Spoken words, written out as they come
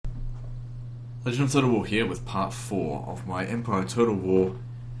Legend of Total War here with part 4 of my Empire Total War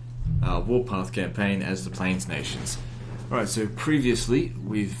Warpath campaign as the Plains Nations. Alright, so previously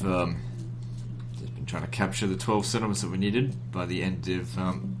we've just been trying to capture the 12 settlements that we needed by the end of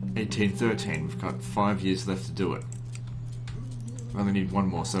 1813. We've got 5 years left to do it. We only need one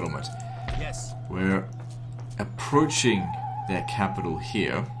more settlement. Yes. We're approaching their capital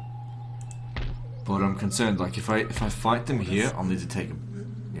here, but I'm concerned, like, if I fight them here, I'll need to take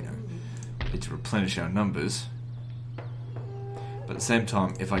to replenish our numbers. But at the same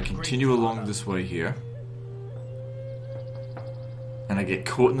time, if I continue along this way here and I get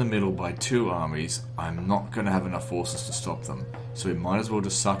caught in the middle by 2 armies, I'm not going to have enough forces to stop them. So we might as well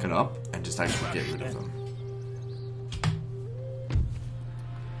just suck it up and just actually get rid of them.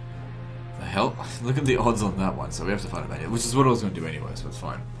 The hell? Look at the odds on that one. So we have to fight a manual, which is what I was going to do anyway, so it's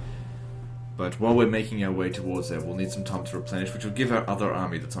fine. But while we're making our way towards there, we'll need some time to replenish, which will give our other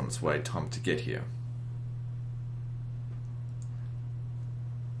army that's on its way time to get here.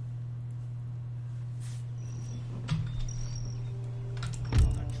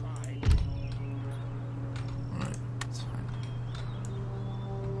 Alright, that's fine.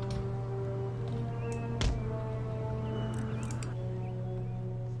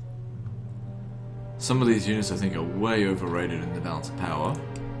 Some of these units I think are way overrated in the balance of power.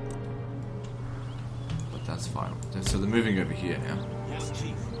 That's fine. So they're moving over here now. Yes,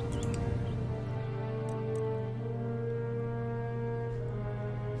 Chief.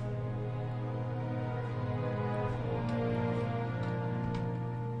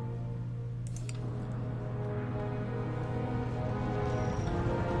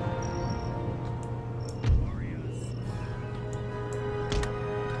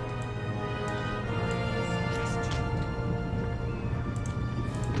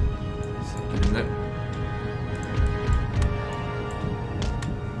 So get in there.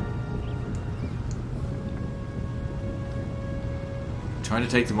 Trying to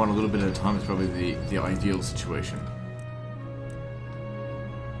take them on a little bit at a time is probably the ideal situation.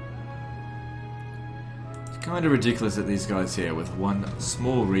 It's kind of ridiculous that these guys here with one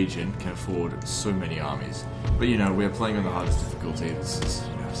small region can afford so many armies. But you know, we're playing on the hardest difficulty. It's just,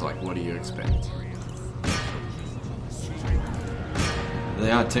 you know, it's like, what do you expect? They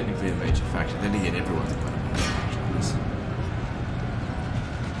are technically a major faction. Then again, everyone's quite a major faction on this.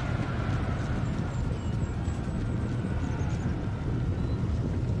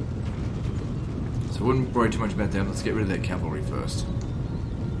 I wouldn't worry too much about them. Let's get rid of their cavalry first.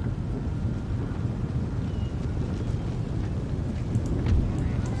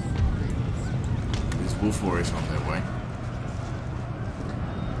 These wolf warriors on their way.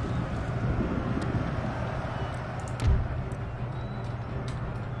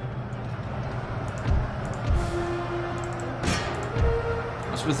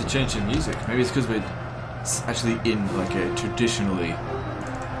 What's with the change in music? Maybe it's because we're actually in like a traditionally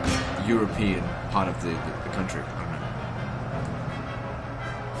European part of the country. I don't know.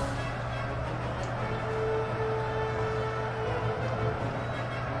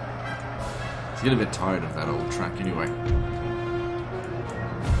 I get a bit tired of that old track anyway.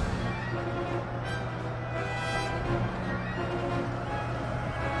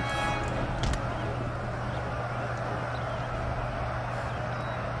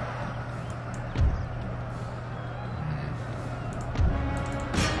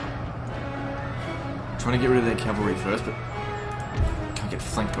 Trying to get rid of their cavalry first, but can't get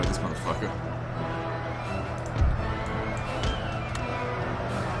flanked by this motherfucker.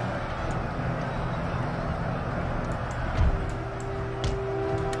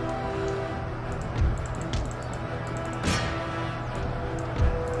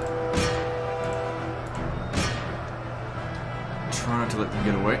 Try not to let them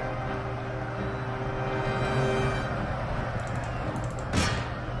get away.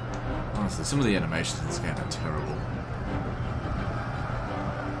 Honestly, some of the animations in this game are terrible.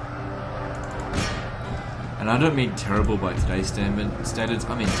 And I don't mean terrible by today's standards,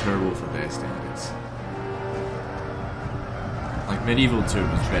 I mean terrible for their standards. Like, Medieval 2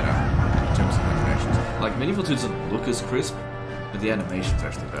 was better in terms of animations. Like, Medieval 2 doesn't look as crisp, but the animation's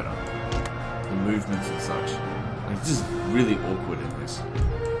actually better. The movements and such. Like, this is really awkward in this.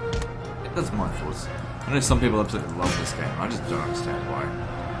 That's my thoughts. I know some people absolutely love this game, I just don't understand why.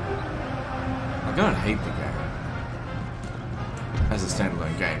 I don't hate the game as a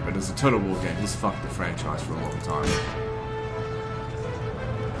standalone game, but as a Total War game, he's fucked the franchise for a long time.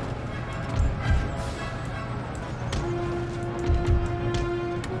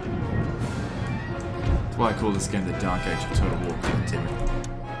 That's why I call this game the Dark Age of Total War. God damn it.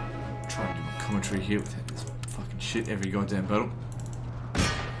 I'm trying to do my commentary here with this fucking shit every goddamn battle.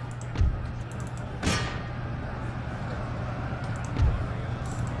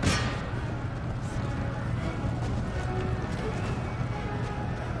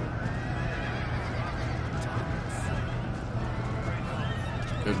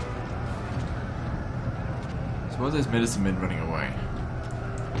 why are those medicine men running away?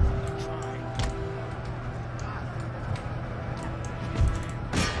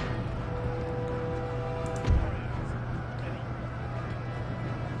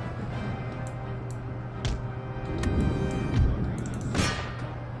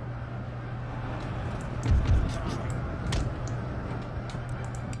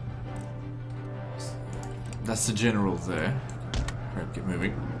 That's the general there. Alright, get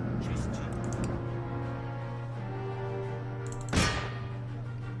moving.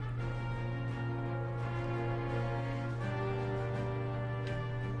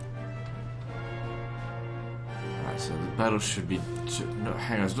 Alright, so the battle should be... No,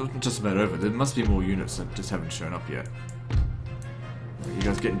 hang on, it's not just about over. There must be more units that just haven't shown up yet. You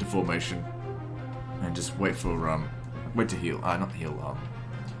guys get into formation. And just wait for, wait to heal. Not heal,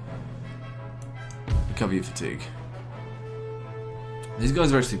 recover your fatigue. These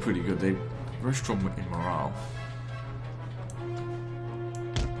guys are actually pretty good. They're very strong in morale.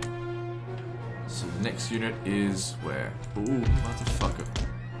 So the next unit is where? Ooh, motherfucker.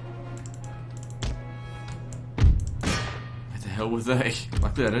 Where the hell were they?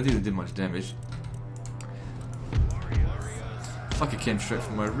 Luckily, I don't think they did much damage. Fucker came straight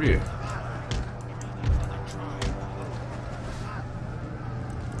from my rear.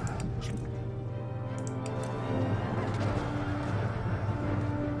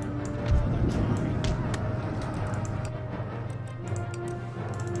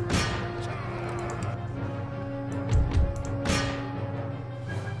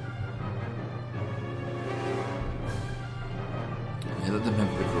 Let them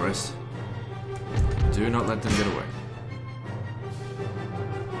have a bit of a rest. Do not let them get away.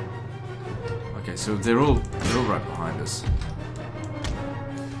 Okay, so they're all right behind us.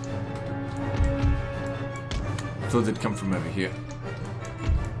 I thought they'd come from over here.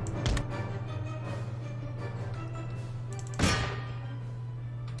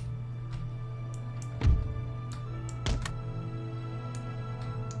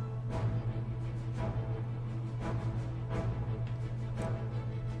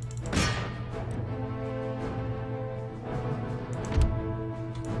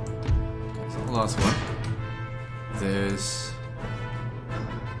 Last one. There's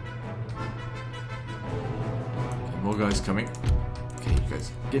okay, more guys coming. Okay, you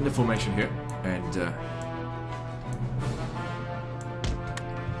guys get into formation here and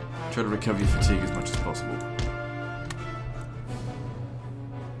try to recover your fatigue as much as possible.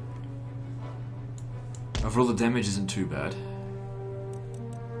 Overall, the damage isn't too bad.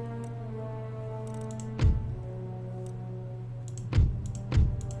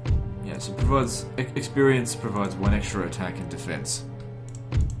 So provides experience provides 1 extra attack and defense.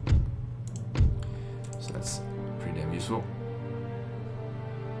 So that's pretty damn useful.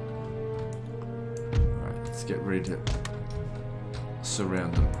 Alright, let's get ready to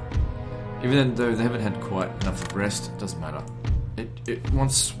surround them. Even though they haven't had quite enough of rest, it doesn't matter.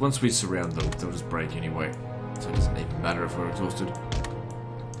 Once we surround them, they'll just break anyway. So it doesn't even matter if we're exhausted.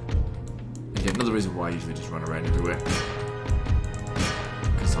 Again, another reason why I usually just run around everywhere.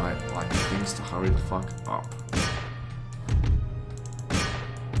 I like things to hurry the fuck up.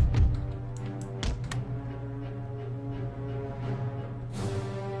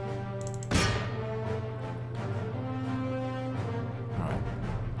 Alright,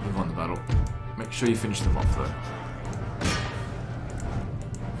 move on the battle. Make sure you finish them off though.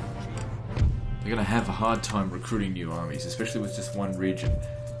 They're gonna have a hard time recruiting new armies, especially with just one region.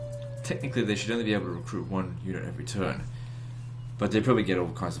 Technically they should only be able to recruit 1 unit every turn. But they probably get all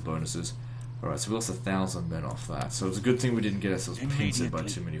kinds of bonuses. Alright, so we lost 1,000 men off that. So it's a good thing we didn't get ourselves pincered by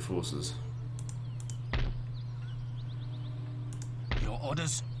too many forces. Your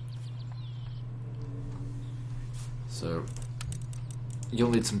orders? So, you'll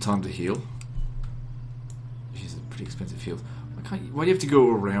need some time to heal. She's a pretty expensive heal. Why do you have to go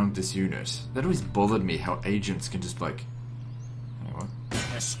around this unit? That always bothered me, how agents can just like... What?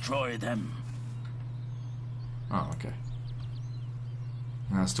 Destroy them. Oh, okay.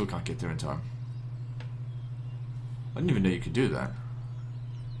 I still can't get there in time. I didn't even know you could do that.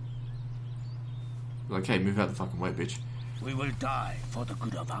 Like, hey, move out the fucking way, bitch. We will die for the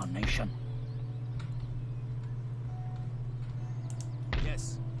good of our nation.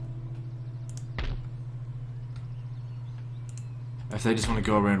 Yes. If they just want to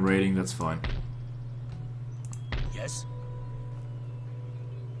go around raiding, that's fine. Yes.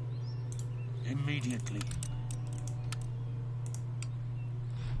 Immediately.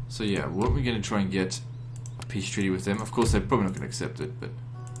 So yeah, what we're going to try and get a peace treaty with them. Of course, they're probably not going to accept it, but...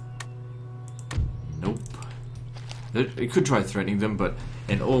 Nope. It could try threatening them, but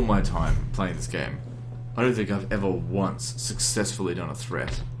in all my time playing this game, I don't think I've ever once successfully done a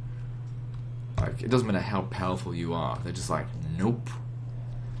threat. Like, it doesn't matter how powerful you are, they're just like, nope.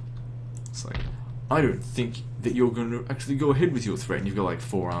 It's like, I don't think that you're going to actually go ahead with your threat, and you've got like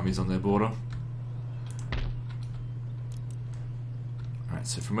 4 armies on their border. Alright,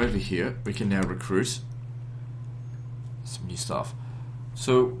 so from over here, we can now recruit some new stuff.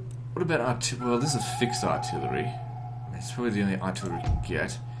 So, what about artillery? Well, this is fixed artillery. It's probably the only artillery we can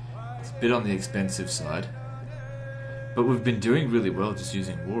get. It's a bit on the expensive side. But we've been doing really well just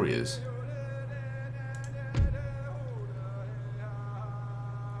using warriors.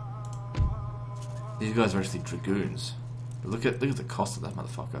 These guys are actually dragoons. But look at the cost of that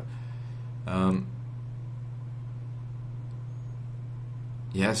motherfucker.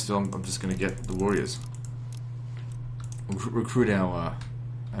 Yeah, still I'm just gonna get the warriors. We'll recruit our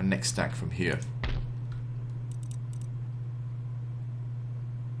next stack from here.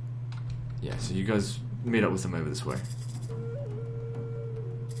 Yeah, so you guys meet up with them over this way.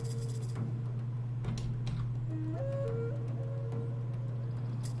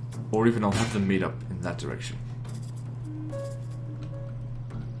 Or even I'll have them meet up in that direction.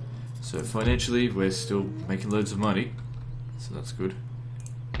 So financially, we're still making loads of money, so that's good.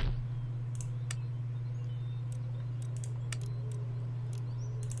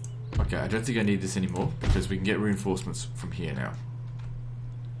 Okay, I don't think I need this anymore, because we can get reinforcements from here now.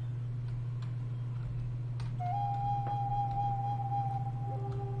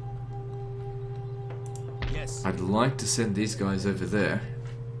 Yes. I'd like to send these guys over there.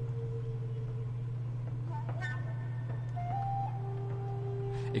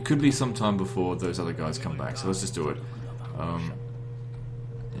 It could be some time before those other guys come back, so let's just do it.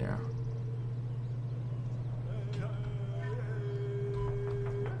 Yeah.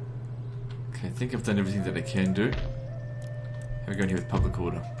 Okay, I think I've done everything that I can do. How are we going here with public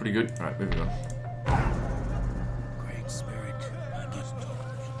order? Pretty good. Alright, moving on. Great Spirit, I give token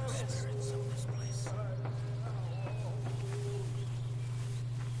to the spirits of this place.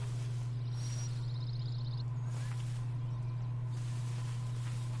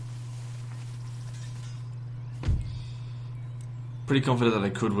 Pretty confident that I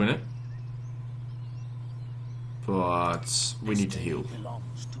could win it, but we need to heal.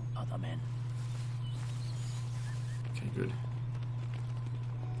 Belongs to other men. Okay, good.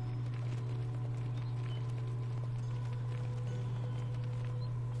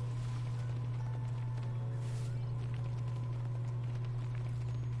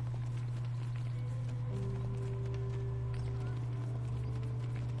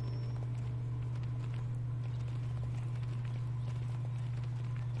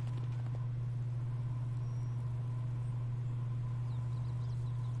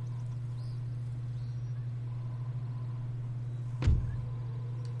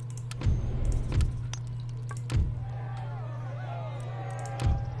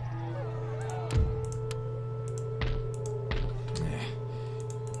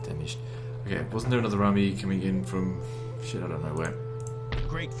 Okay, wasn't there another army coming in from shit, I don't know where?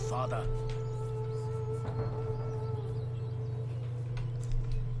 Great Father.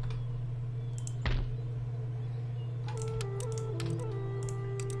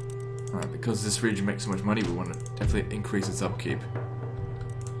 Alright, because this region makes so much money, we want to definitely increase its upkeep.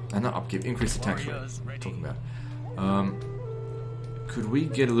 And not upkeep, increase the tax rate. I'm talking about. Could we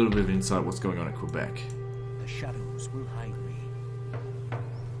get a little bit of insight what's going on in Quebec? The shadows will hide me.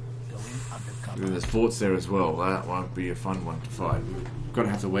 Going undercover. There's forts there as well. That won't be a fun one to fight. We're gonna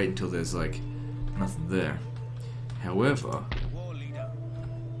have to wait until there's like nothing there. However, War leader.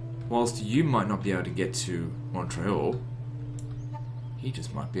 whilst you might not be able to get to Montreal, he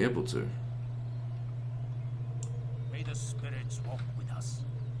just might be able to. May the spirits walk with us.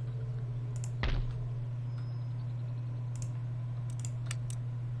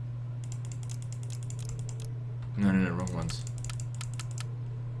 No, wrong ones.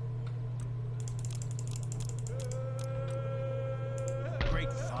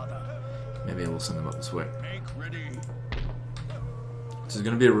 Great Father. Maybe I will send them up this way. Make ready. So there's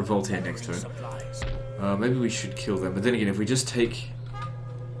going to be a revolt here next turn. Supplies. Maybe we should kill them. But then again, if we just take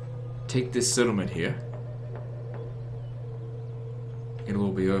this settlement here, it'll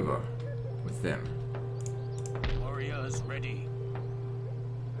all be over with them. Warriors ready.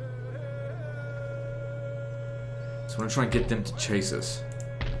 So I want to try and get them to chase us.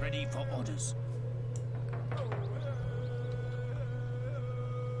 Ready for orders.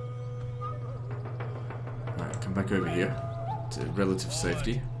 Alright, come back over here to relative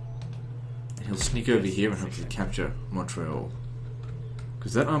safety. And he'll sneak over here and hopefully capture Montreal.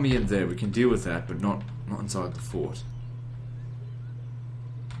 Because that army in there, we can deal with that, but not inside the fort.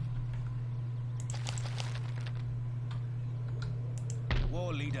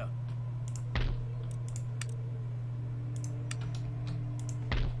 leader.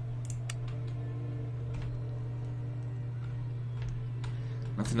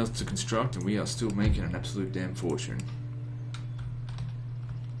 Nothing else to construct, and we are still making an absolute damn fortune.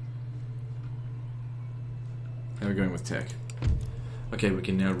 How are we going with tech? Okay, we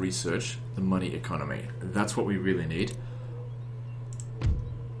can now research the money economy. That's what we really need.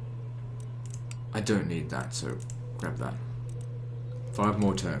 I don't need that, so grab that. 5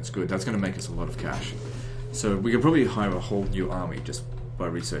 more turns, good. That's going to make us a lot of cash. So we could probably hire a whole new army just by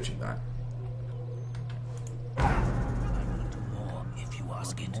researching that. More if you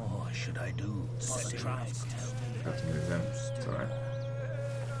ask it. What more should I do? Set tribes. Have to move them. It's alright.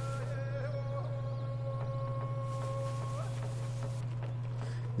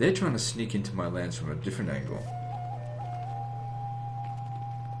 They're trying to sneak into my lands from a different angle.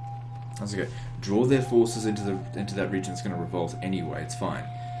 That's okay. Draw their forces into that region that's going to revolt anyway. It's fine.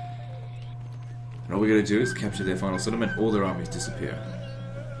 And all we got to do is capture their final settlement. All their armies disappear.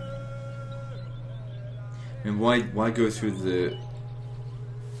 I mean, why go through the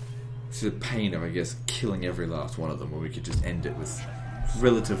pain of, I guess, killing every last one of them, when we could just end it with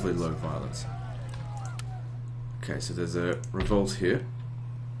relatively low violence? Okay, so there's a revolt here.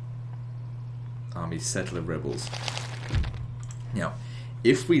 Army settler rebels. Now,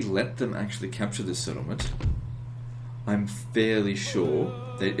 if we let them actually capture this settlement, I'm fairly sure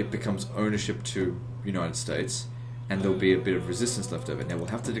that it becomes ownership to United States, and there'll be a bit of resistance left over. Now, we'll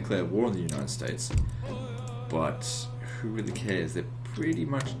have to declare war on the United States, but who really cares? They're pretty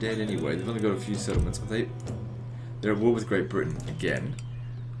much dead anyway. They've only got a few settlements. They're at war with Great Britain again.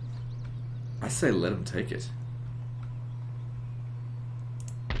 I say let them take it.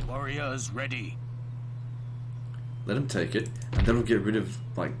 Warriors ready. Let them take it, and that'll get rid of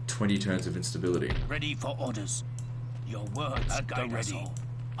like 20 turns of instability. Ready for orders. Your words guide us all.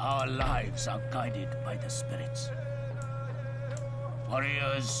 Our lives are guided by the spirits.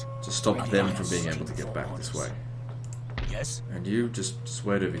 Warriors. To stop them from being able to get back this way. Yes. And you just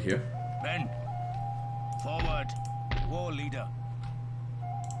wait over here. Men. Forward. War leader.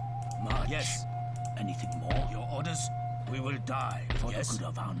 March. Yes. Anything more? Your orders? We will die for the good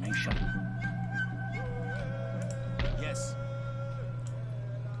of our nation. Yes.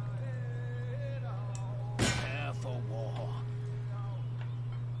 Prepare for war.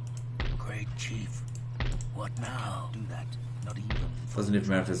 Great chief. What now? Do that. Not even. Doesn't even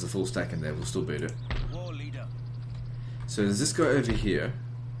matter if there's a full stack in there, we'll still beat it. War leader. So there's this guy over here.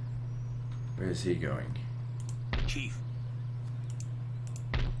 Where is he going? Chief.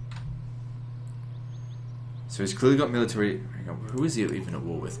 So he's clearly got military... Hang on, who is he even at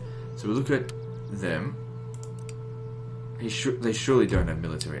war with? So we look at them. They surely don't have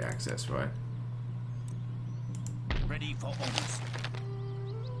military access, right? Ready for orders.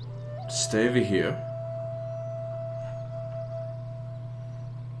 Stay over here.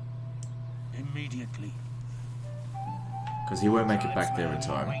 Immediately. Because he won't make it back there in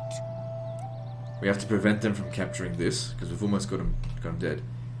time. Wait. We have to prevent them from capturing this, because we've almost got him dead.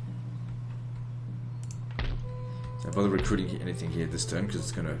 So don't bother recruiting anything here this turn, because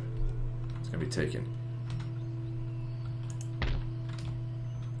it's gonna be taken.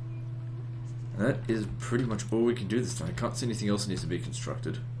 And that is pretty much all we can do this time. I can't see anything else that needs to be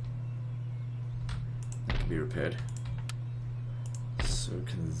constructed. That can be repaired. So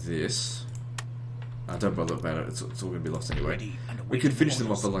can this. Don't bother about it, it's all going to be lost anyway. We could finish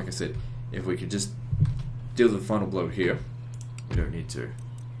them off, but like I said, if we could just deal the final blow here, we don't need to.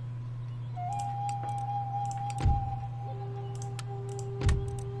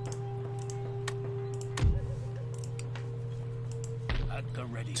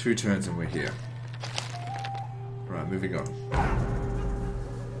 Ready. 2 turns and we're here. Right, moving on.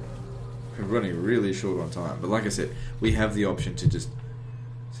 We're running really short on time, but like I said, we have the option to just...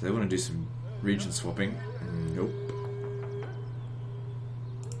 So they want to do some region swapping. Nope.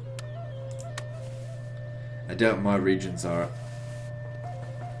 I doubt my regions are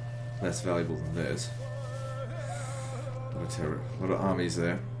less valuable than theirs. A lot of armies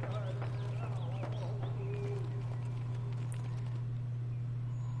there.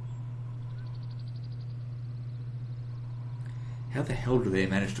 How the hell do they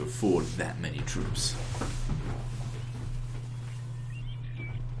manage to afford that many troops?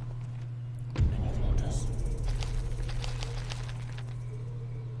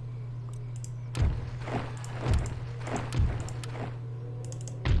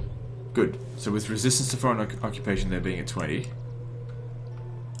 Good. So with resistance to foreign occupation there being at 20.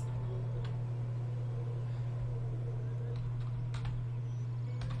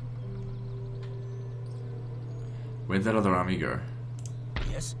 Where'd that other army go?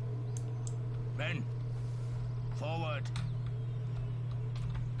 Yes. Men, forward.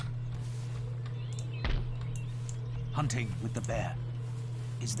 Hunting with the bear.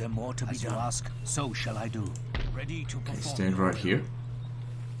 Is there more to be done? As you ask, so shall I do. Ready to perform. Okay, stand right here.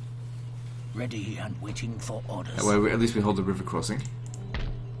 Ready and waiting for orders. That way, at least we hold the river crossing.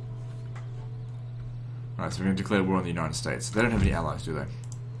 Alright, so we're going to declare war on the United States. They don't have any allies, do they?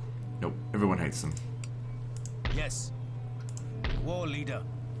 Nope, everyone hates them. Yes. War leader.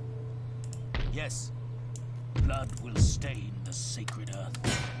 Yes. Blood will stain the sacred earth.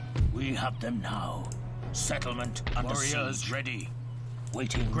 We have them now. Settlement under warriors siege. Ready.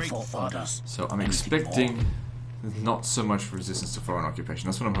 Waiting for orders. So I'm expecting not so much resistance to foreign occupation.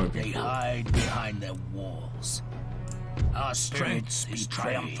 That's what I'm hoping they for. They hide behind their walls. Our strength is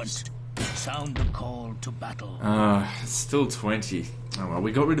triumphant. Sound the call to battle. It's still 20. Oh well,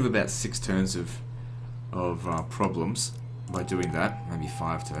 we got rid of about 6 turns of problems by doing that. Maybe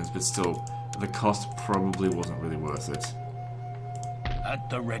 5 turns, but still, the cost probably wasn't really worth it. At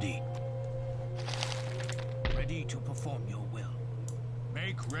the ready. Ready to perform your will.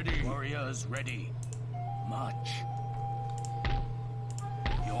 Make ready. Warriors ready. March.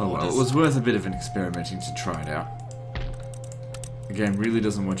 Oh well, it was worth a bit of an experimenting to try it out. The game really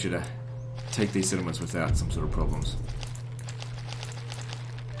doesn't want you to take these settlements without some sort of problems.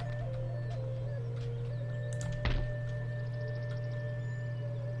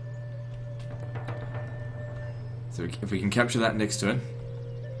 So if we can capture that next turn,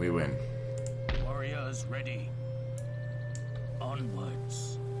 we win. Warriors ready.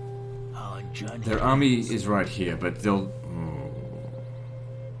 Onwards. Our journey. Their army is right here, but they'll...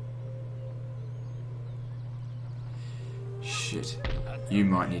 Shit. You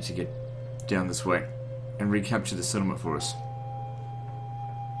might need to get down this way and recapture the settlement for us.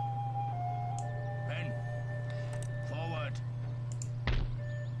 Men, forward.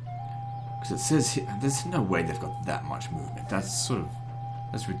 Because it says here, there's no way they've got that much movement. That's sort of...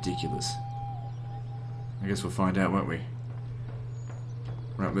 that's ridiculous. I guess we'll find out, won't we?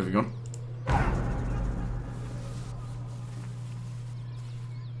 Right, moving on.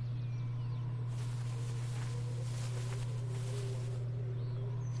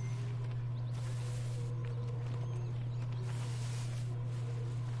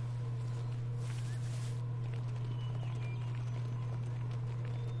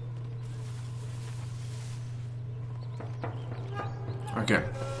 Okay,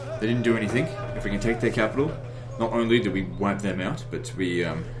 they didn't do anything. If we can take their capital, not only do we wipe them out, but we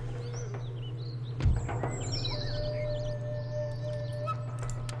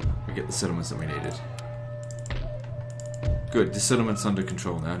get the settlements that we needed. Good, the settlement's under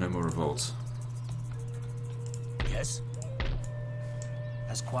control now, no more revolts. Yes.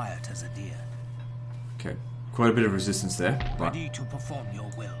 As quiet as a deer. Okay, quite a bit of resistance there, but ready to perform your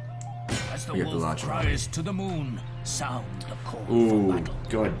will. As the we have the wolf large cries to the moon, sound the call ooh, for battle.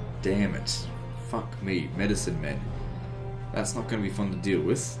 god damn it. Fuck me, medicine men. That's not going to be fun to deal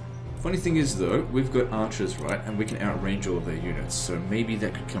with. Funny thing is though, we've got archers, right, and we can outrange all of their units, so maybe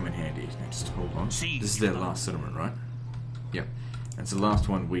that could come in handy. Now just hold on. This is their last settlement, right? Yep. That's the last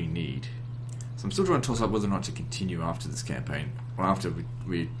one we need. So I'm still trying to toss up whether or not to continue after this campaign, or after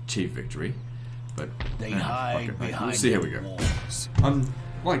we achieve victory. But they hide behind we'll see how we go. walls.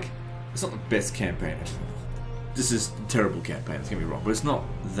 Like, it's not the best campaign. This is a terrible campaign, don't get me wrong, but it's not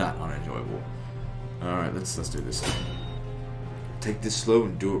that unenjoyable. Alright, let's do this. Take this slow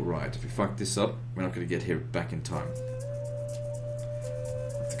and do it right. If we fuck this up, we're not going to get here back in time.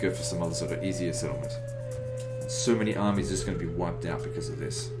 Let's go for some other sort of easier settlement. So many armies are just going to be wiped out because of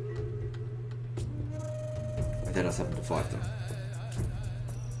this. Without us having to fight them.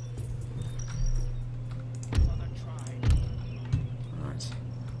 Alright.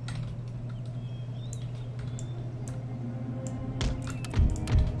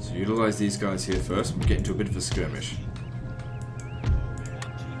 So utilize these guys here first. We'll get into a bit of a skirmish.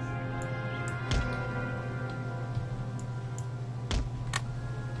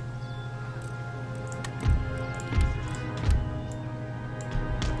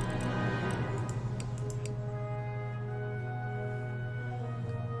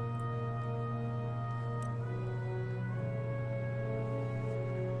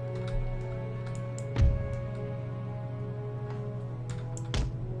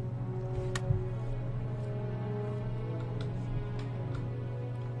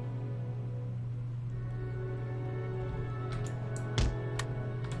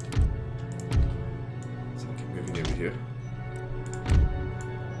 Here.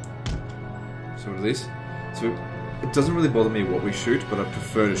 So what are these? So it doesn't really bother me what we shoot, but I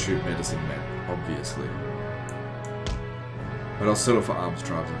prefer to shoot medicine men, obviously. But I'll settle for arms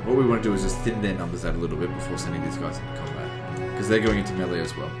tribesmen. What we want to do is just thin their numbers out a little bit before sending these guys into combat. Because they're going into melee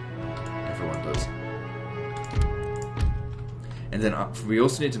as well. Everyone does. And then we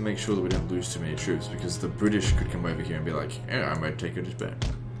also need to make sure that we don't lose too many troops, because the British could come over here and be like, yeah, I might take it as bad.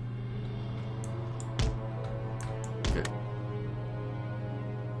 Okay.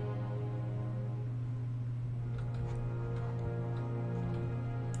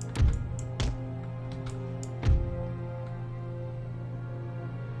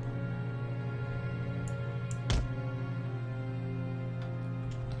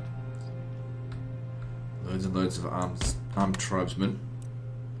 Loads and loads of armed tribesmen.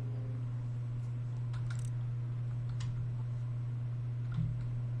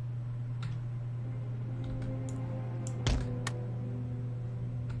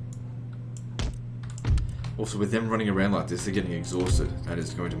 Also, with them running around like this, they're getting exhausted. That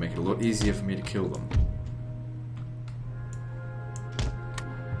is going to make it a lot easier for me to kill them.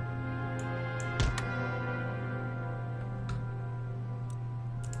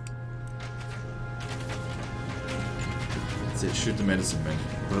 That's it, shoot the medicine men.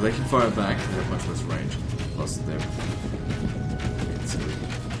 Although they can fire back, they have much less range. Plus they're silly.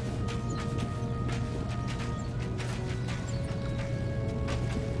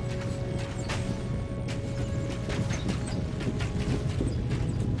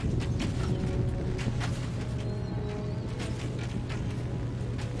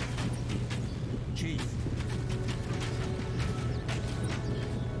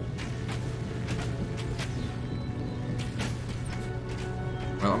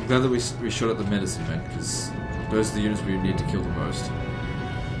 Well, I'm glad that we shot at the medicine men, because those are the units we need to kill the most.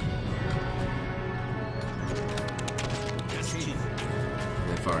 Yes, Chief.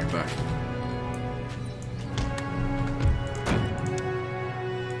 They're firing back.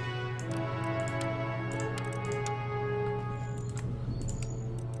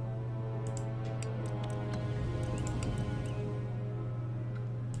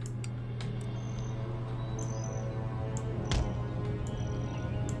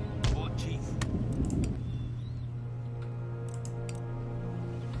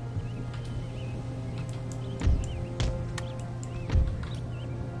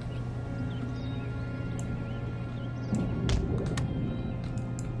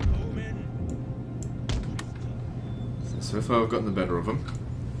 So far I've gotten the better of them.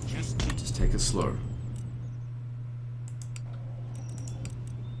 Just take it slow.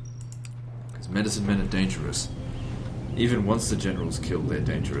 Because medicine men are dangerous. Even once the general's killed, they're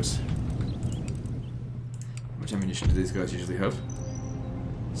dangerous. How much ammunition do these guys usually have?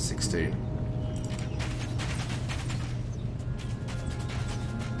 16.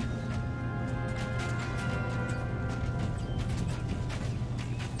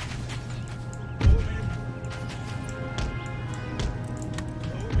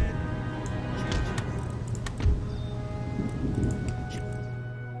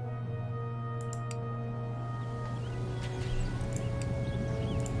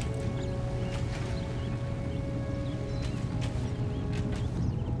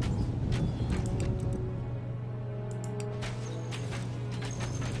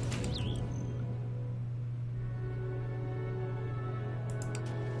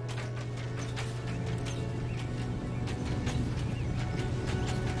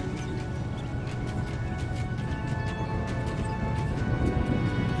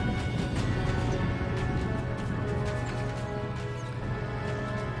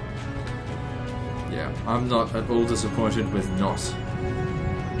 Yeah, I'm not at all disappointed with not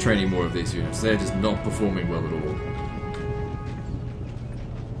training more of these units. They're just not performing well at all.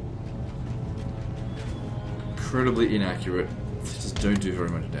 Incredibly inaccurate. They just don't do very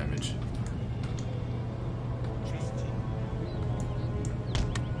much damage.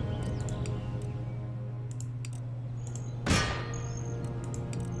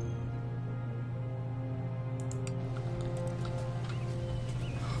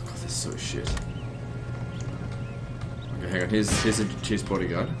 Oh god, they're so shit. Okay, hang on, here's a chief's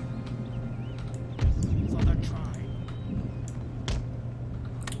bodyguard.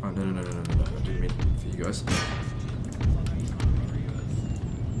 Oh, no, I didn't mean for you guys.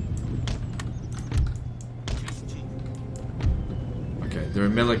 Okay, they're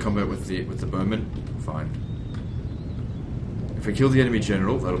in melee combat with the bowmen. Fine. If we kill the enemy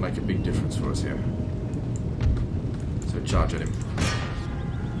general, that'll make a big difference for us here. So charge at him.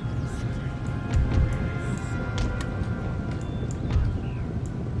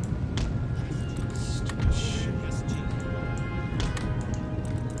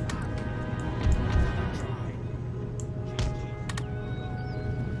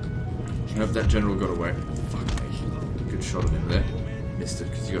 Nope, that general got away. Fuck me. Good good shot on him there. Missed it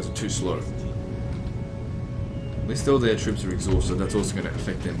because you guys are too slow. At least all their troops are exhausted. That's also going to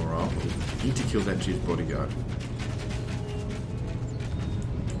affect their morale. We need to kill that chief's bodyguard.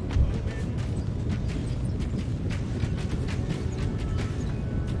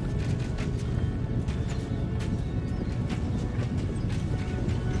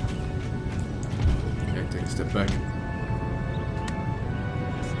 Okay, take a step back.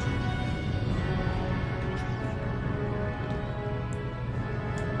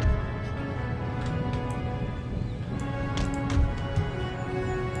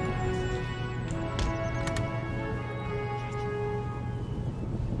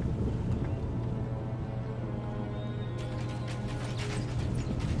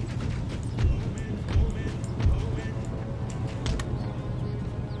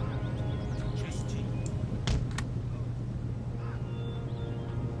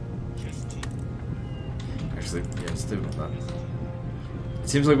 Yeah, it's different than that. It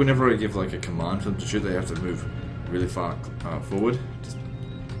seems like whenever I give like a command for them to shoot, they have to move really far forward.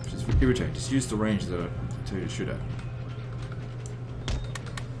 Just irritating. Just use the range that I tell you to shoot at.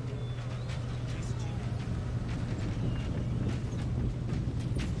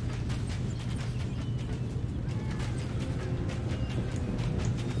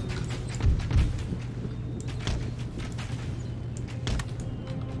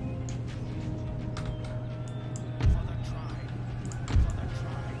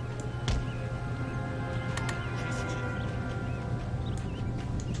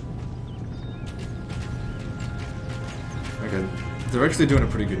 Okay, they're actually doing a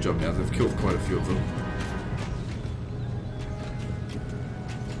pretty good job now. They've killed quite a few of them.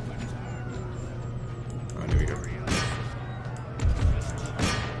 Oh, here we go.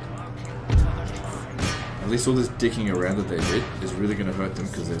 At least all this dicking around that they did is really going to hurt them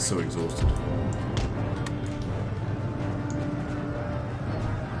because they're so exhausted.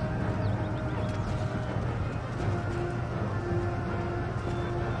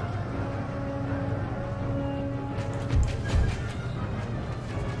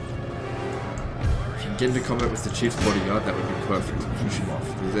 Get into combat with the chief's bodyguard, that would be perfect. Finish him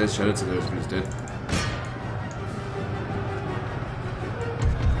off. There's Shadow to those who's dead.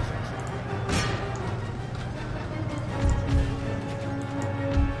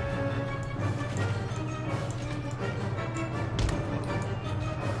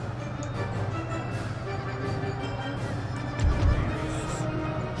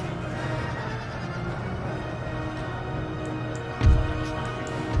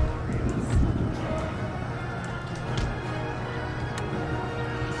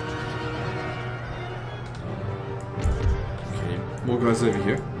 More guys over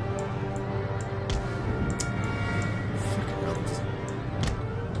here. Fucking hell,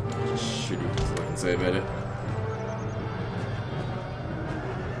 just shitty, that's all I can say about it.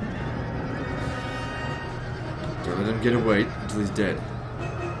 Don't let him get away until he's dead.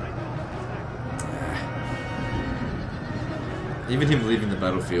 Even him leaving the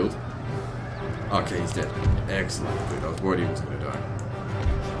battlefield. Okay, he's dead. Excellent, good. I was worried he was going to die.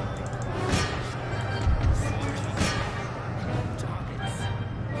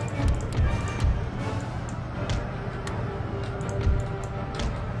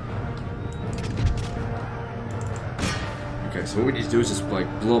 Okay, so what we need to do is just like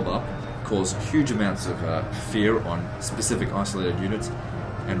blob up, cause huge amounts of fear on specific isolated units,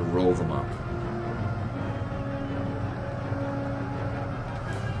 and roll them up.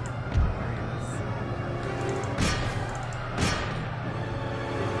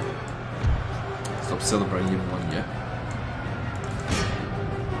 Stop celebrating even one yet.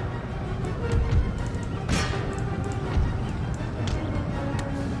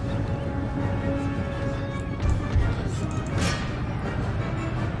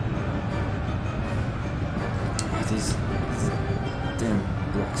 These damn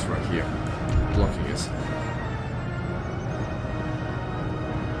blocks right here blocking us.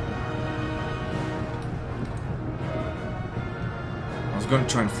 I was going to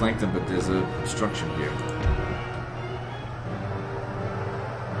try and flank them, but there's a obstruction here.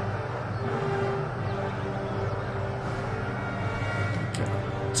 Okay.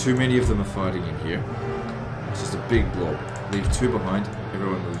 Too many of them are fighting in here. It's just a big blob. Leave two behind,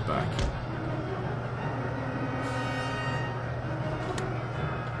 everyone move back.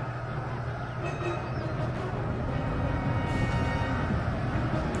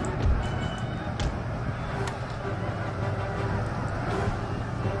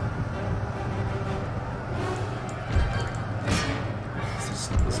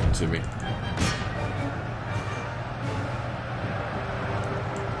 Listen to me.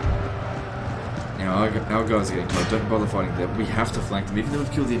 Now, our guys are getting tired. Don't bother fighting them. We have to flank them. Even though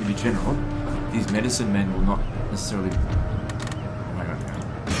we've killed the enemy general, these medicine men will not necessarily... Hang on now.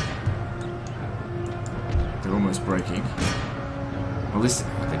 They're almost breaking. Well, this...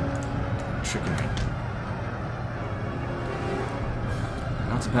 They're tricking me.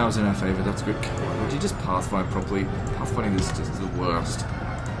 Lots of powers in our favour. That's good. Come on, would you just pathfind properly? Pathfinding this is just the worst.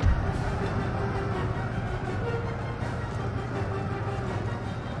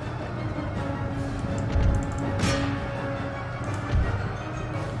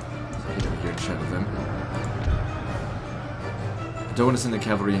 I don't want to send the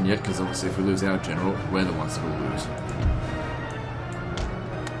cavalry in yet, because obviously if we lose our general, we're the ones that will lose.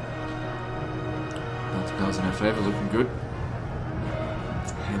 Lots of powers in our favour, looking good.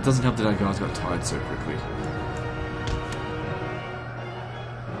 It doesn't help that our guys got tired so quickly.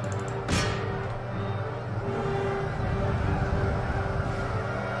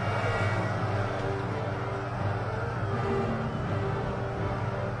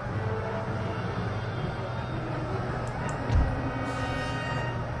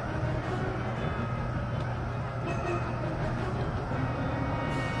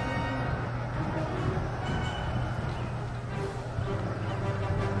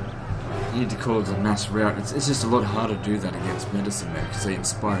 You need to call it a mass rout. It's just a lot harder to do that against medicine men because they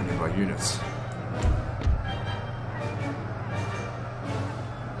inspire nearby units.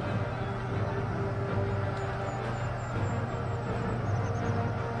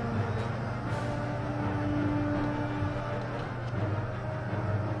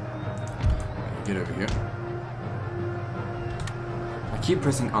 Get over here. I keep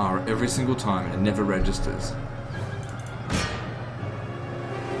pressing R every single time and it never registers.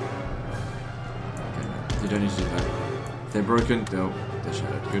 You don't need to do that. If they're broken, they're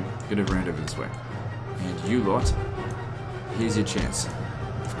shattered. Good. Get around over this way. And you lot, here's your chance.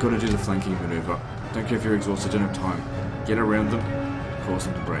 You've got to do the flanking maneuver. Don't care if you're exhausted, don't have time. Get around them, force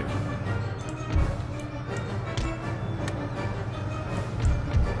them to break.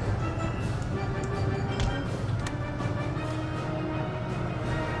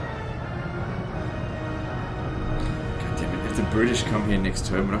 God damn it. If the British come here next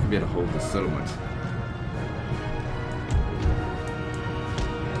turn, we're not going to be able to hold this settlement.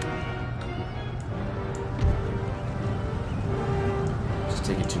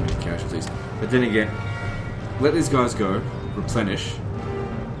 Taking too many casualties. But then again, let these guys go, replenish,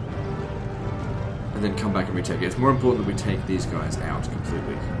 and then come back and retake it. It's more important that we take these guys out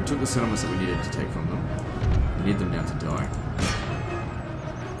completely. We took the settlements that we needed to take from them. We need them now to die.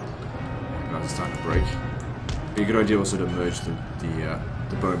 The guys are starting to break. Be a good idea also to merge the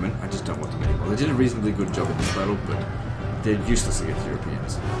bowmen. I just don't want them anymore. They did a reasonably good job in this battle, but they're useless against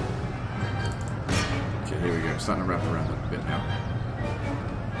Europeans. Okay, here we go. Starting to wrap around that a bit now.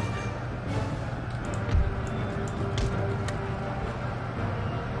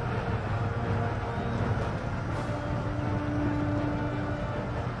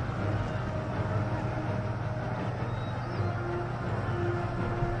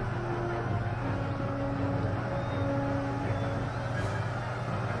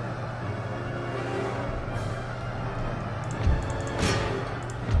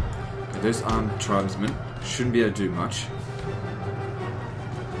 Those armed tribesmen shouldn't be able to do much.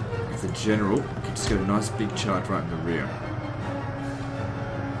 If the general could just get a nice big charge right in the rear.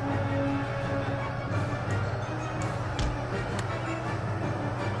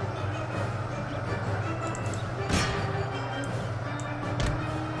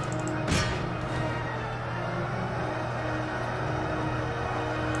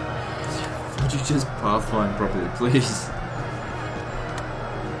 Would you just pathfind properly, please?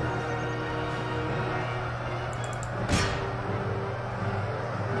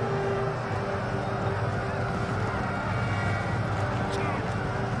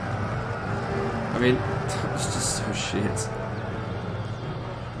 I mean, it's just so shit.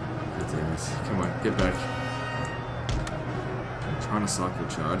 God damn it. Come on, get back. I'm trying to cycle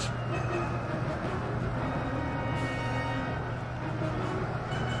charge.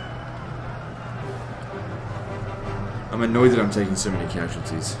 I'm annoyed that I'm taking so many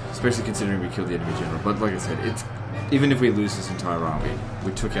casualties, especially considering we killed the enemy general. But like I said, it's even if we lose this entire army,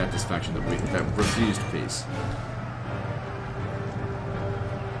 we took out this faction that refused peace.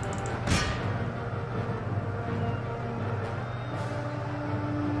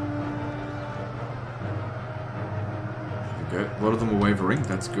 A lot of them are wavering,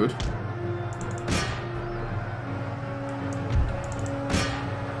 that's good.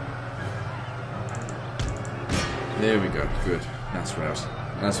 There we go, good. That's right.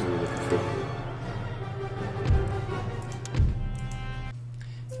 That's what we're looking for.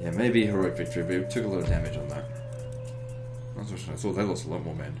 Yeah, maybe heroic victory, but we took a lot of damage on that. I thought they lost a lot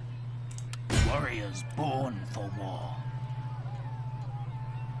more men. Warriors born for war.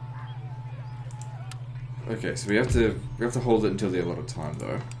 Okay, so we have to hold it until the allotted time,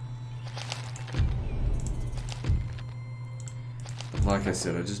 though. Like I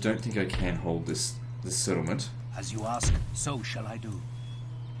said, I just don't think I can hold this settlement. As you ask, so shall I do.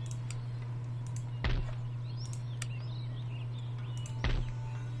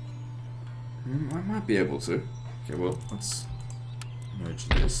 I might be able to. Okay, well, let's merge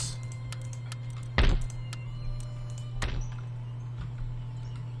this.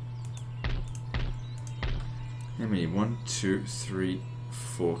 How many? 1, 2, 3,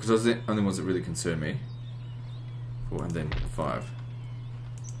 4. Because those are the only ones that really concern me. 4 and then 5.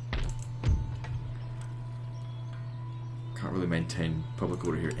 Can't really maintain public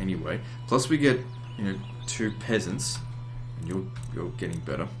order here anyway. Plus we get, 2 peasants, and you're getting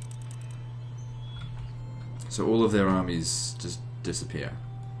better. So all of their armies just disappear.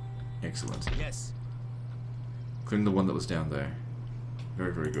 Excellent. Yes. Including the one that was down there.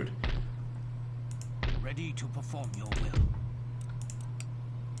 Very, very good. Ready to perform your will.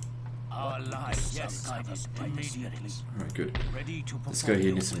 Our lives are guided immediately. Alright, good. Ready to perform This guy here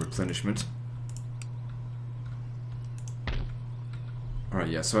your needs some will. replenishment. Alright,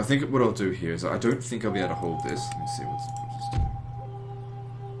 yeah, so I think what I'll do here is I don't think I'll be able to hold this. Let me see what's doing.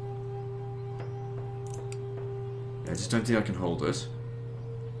 I just don't think I can hold it.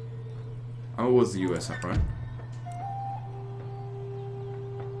 Oh, it was the US up, right?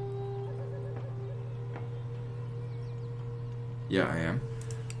 Yeah, I am.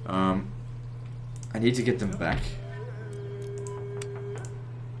 I need to get them back.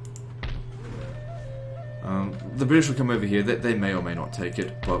 The British will come over here. They may or may not take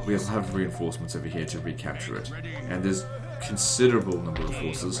it, but we'll have reinforcements over here to recapture it. And there's considerable number of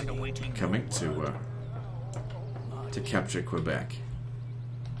forces coming to capture Quebec.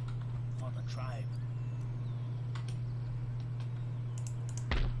 For the tribe.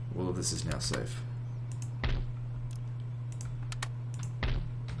 All of this is now safe.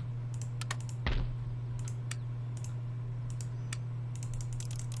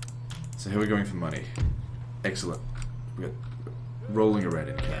 So here we're going for money. Excellent. We're rolling around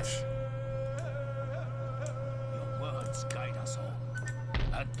in cash. Your words guide us all.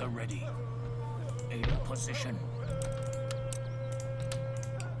 At the ready. In position.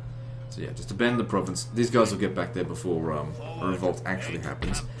 So yeah, just abandon the province. These guys will get back there before a revolt actually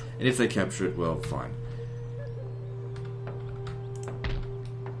happens. And if they capture it, well, fine.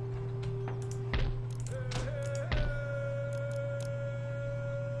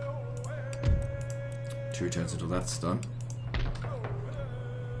 Two turns until that's done.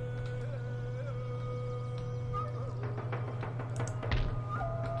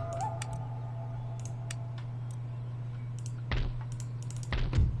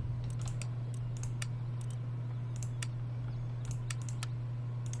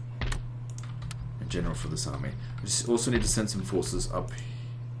 A general for this army. I just also need to send some forces up.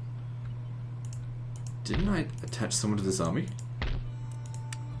 Didn't I attach someone to this army?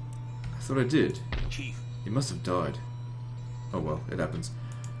 I thought I did. Chief. He must have died. Oh well, it happens.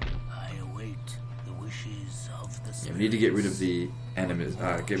 I await the wishes of the Yeah, we need to get rid of the enemies.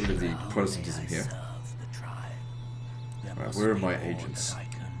 Get rid of the Protestantism here. Right, where are my agents?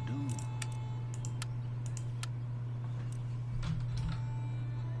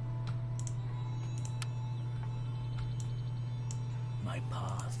 My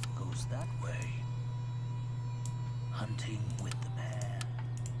path goes that way. Hunting with the bear.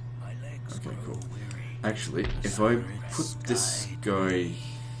 My legs Okay, grow cool. weary. Actually, if I put this guy...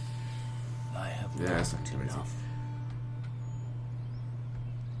 I have Yeah, that's not too easy.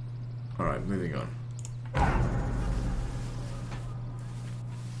 Alright, moving on.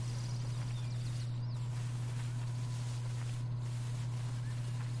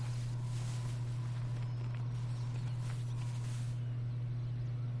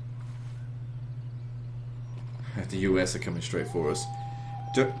 The US are coming straight for us.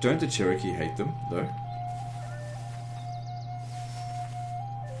 Don't the Cherokee hate them, though?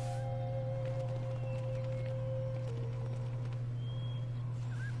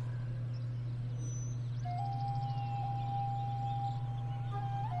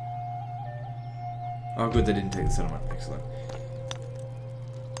 Oh good, they didn't take the settlement. Excellent.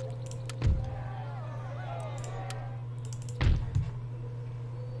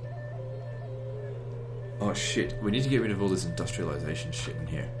 Oh shit, we need to get rid of all this industrialization shit in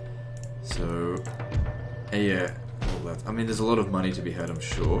here. So, yeah, all that. I mean, there's a lot of money to be had, I'm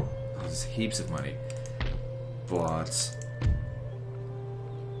sure. There's heaps of money. But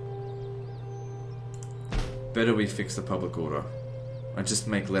better we fix the public order. And just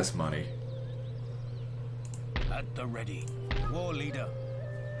make less money. At the ready. War leader.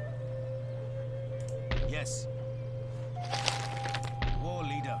 Yes. War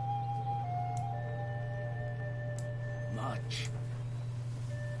leader. March.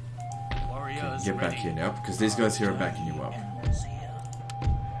 Warriors Get back here now, because these guys here are backing you up.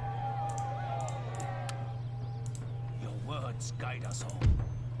 Your words guide us all.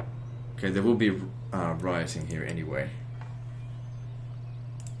 Okay, there will be rioting here anyway.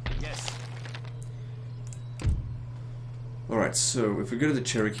 Yes. Alright, so if we go to the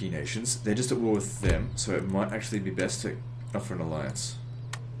Cherokee Nations, they're just at war with them, so it might actually be best to offer an alliance.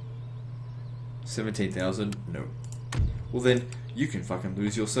 17,000? No. Well then, you can fucking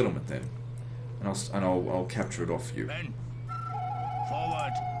lose your settlement then. And I'll capture it off you. Men,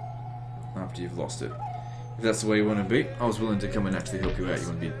 forward. After you've lost it. If that's the way you want to be, I was willing to come and actually help you out. You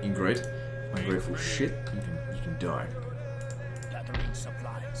want to be an ingrate? Ungrateful shit? You can die. Gathering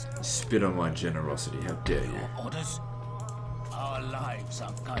supplies. You spit on my generosity, how dare you. Orders? Our lives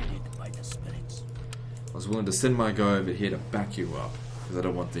are guided by the spirits. I was willing to send my guy over here to back you up, because I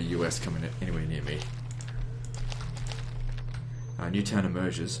don't want the US coming anywhere near me. New town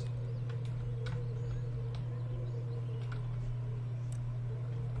emerges.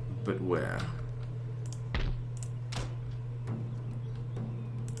 But where?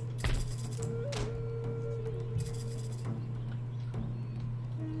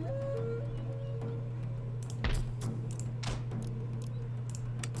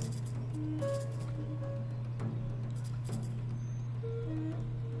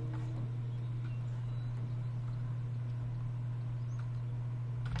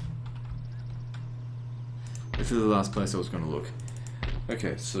 This is the last place I was going to look.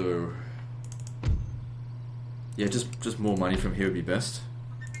 Okay, so yeah, just more money from here would be best.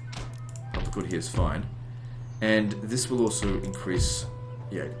 Public good here is fine, and this will also increase,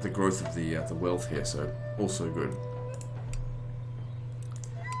 yeah, the growth of the wealth here. So also good.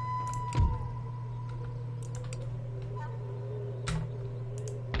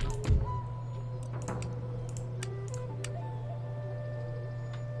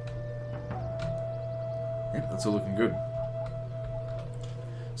 Yep, that's all looking good.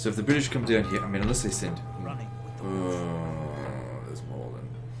 So if the British come down here, I mean, unless they send... there's more than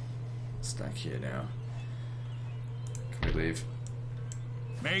a stack here now. Can we leave?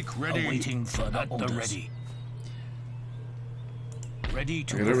 Make ready. Awaiting further at orders. The ready. Ready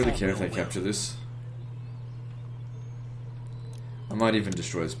to. I don't really care if they capture this. I might even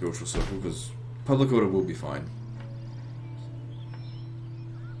destroy the spiritual circle because public order will be fine.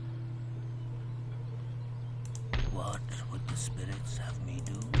 What would the spirits have me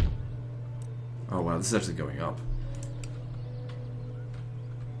do? Oh wow, this is actually going up.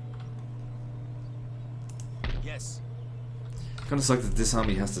 Yes. Kind of sucks that this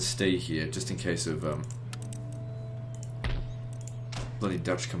army has to stay here just in case of bloody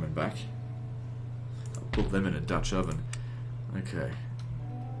Dutch coming back. I'll put them in a Dutch oven. Okay.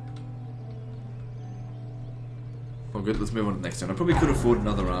 Well, good. Let's move on to the next turn. I probably could afford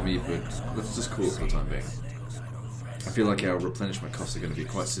another army, but let's just call it for the time being. I feel like our replenishment costs are going to be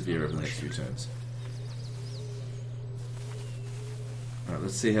quite severe over the next few turns. Alright,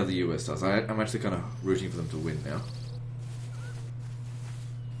 let's see how the US does. I'm actually kind of rooting for them to win now.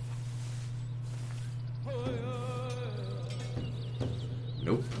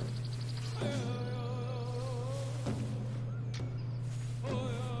 Nope.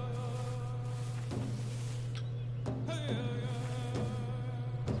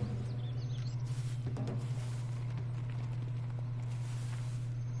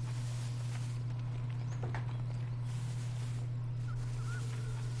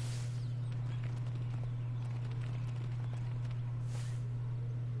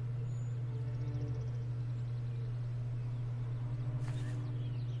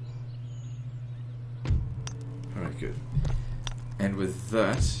 Good. And with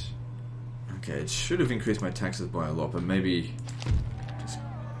that, okay, it should have increased my taxes by a lot, but maybe just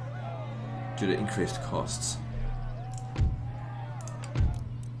due to increased costs.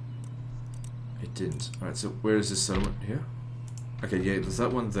 It didn't. Alright, so where is this settlement here? Okay, yeah, there's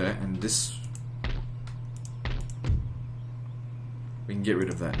that one there, and this... We can get rid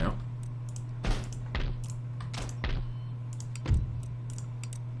of that now.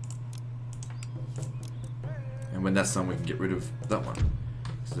 And when that's done, we can get rid of that one.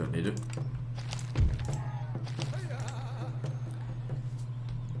 So don't need it.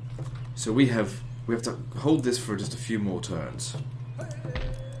 So we have to hold this for just a few more turns.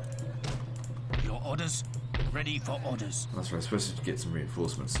 Your orders? Ready for orders. That's right, I'm supposed to get some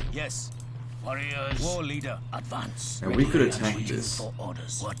reinforcements. Yes. Warriors, war leader, advance. Now we could Ready attack and waiting this. for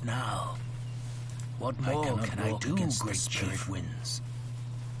orders. What now? What more can I do against the spirit winds?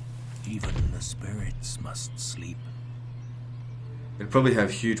 Even the spirits must sleep. We'd probably have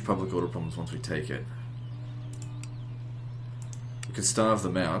huge public order problems once we take it. We could starve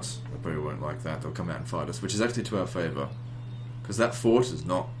them out. They probably won't like that. They'll come out and fight us, which is actually to our favour. Because that fort is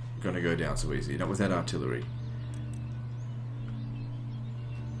not going to go down so easy, not without artillery.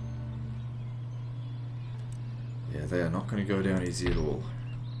 Yeah, they are not going to go down easy at all.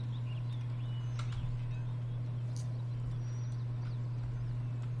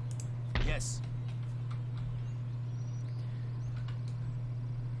 Yes.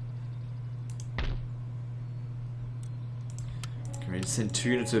 Can we send 2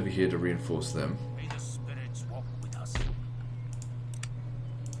 units over here to reinforce them? May the spirits walk with us.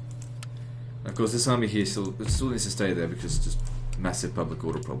 Of course, this army here still needs to stay there because just massive public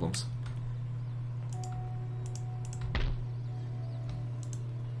order problems.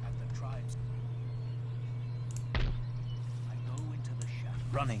 At the tribes. I go into the shadow,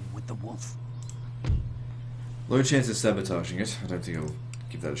 running with the wolf. Low chance of sabotaging it. I don't think I'll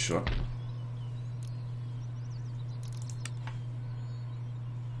give that a shot.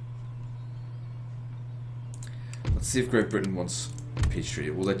 Let's see if Great Britain wants a peace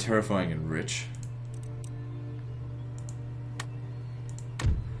treaty. Well, they're terrifying and rich.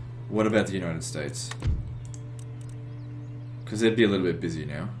 What about the United States? Because they'd be a little bit busy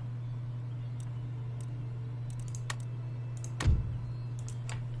now.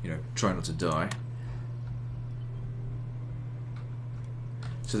 You know, try not to die.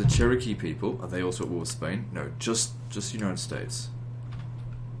 So the Cherokee people, are they also at war with Spain? No, just the United States.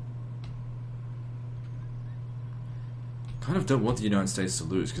 Kind of don't want the United States to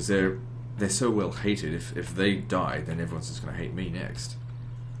lose because they're so well hated. If they die, then everyone's just going to hate me next.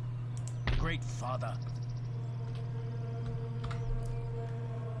 Great Father.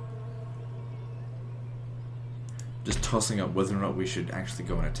 Just tossing up whether or not we should actually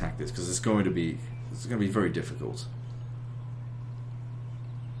go and attack this because it's going to be very difficult.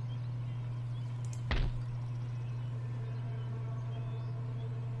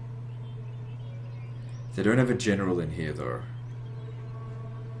 They don't have a general in here though.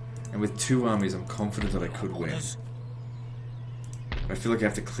 And with 2 armies I'm confident that I could win. I feel like I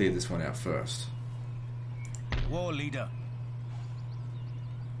have to clear this one out first. War leader.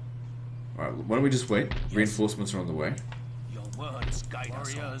 Alright, why don't we just wait? Yes. Reinforcements are on the way. Your words guide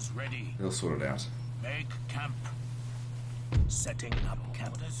us. Warriors ready. They'll sort it out. Make camp. Setting up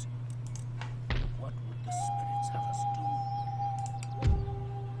camp. What would the spirits have us do?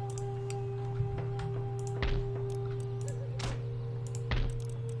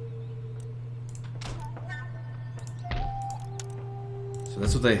 So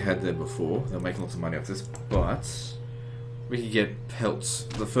that's what they had there before. They're making lots of money off this, but we could get pelts.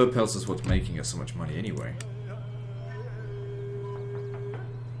 The fur pelts is what's making us so much money anyway.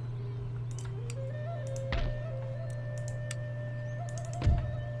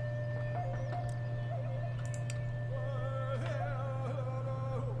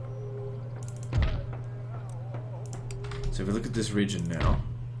 So if we look at this region now,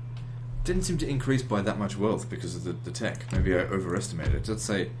 didn't seem to increase by that much wealth because of the tech. Maybe I overestimated it. Let's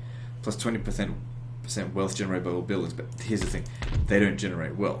say plus 20% wealth generated by all buildings, but here's the thing. They don't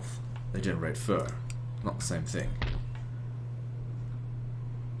generate wealth. They generate fur. Not the same thing.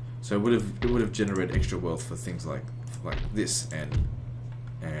 So it would have generated extra wealth for things like this and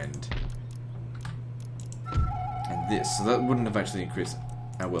this. So that wouldn't have actually increased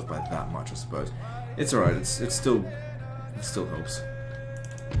our wealth by that much, I suppose. It's alright, it still helps.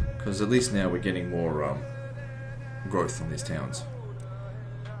 Because at least now we're getting more growth from these towns.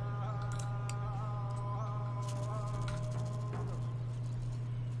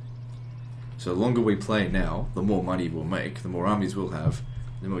 So the longer we play now, the more money we'll make, the more armies we'll have,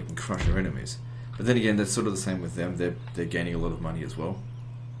 the more we can crush our enemies. But then again, that's sort of the same with them. They're gaining a lot of money as well.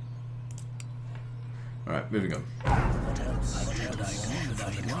 Alright, moving on. What else? What should I do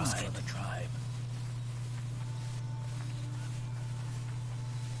for the tribe?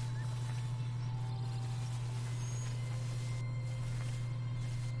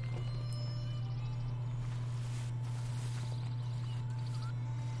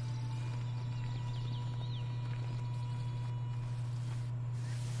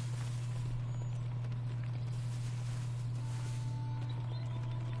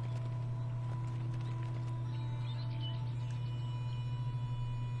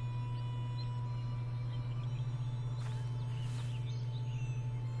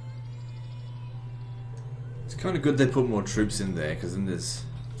 It's kind of good they put more troops in there, because then there's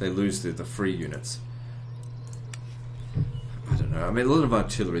they lose the free units. I don't know. I mean, a lot of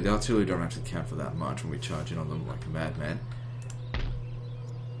artillery. The artillery don't actually count for that much when we charge in on them like a madman.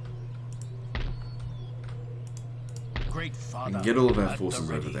 Great Father, We can get all of our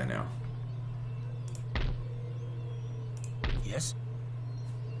forces over there now. Yes?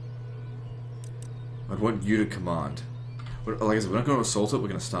 I'd want you to command. But like I said, we're not going to assault it, we're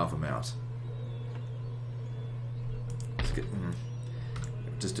going to starve them out. Let's get...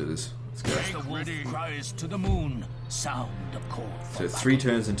 just do this. Let's go. The wolf cries to the moon. Sound the call for So 3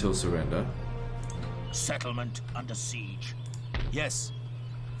 turns until surrender. settlement under siege. Yes.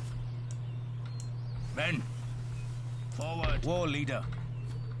 Men. Forward. War leader.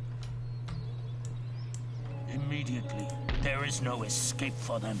 Immediately. There is no escape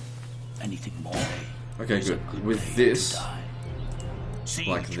for them. Anything more? Okay, is a good. With day this, to die. Siege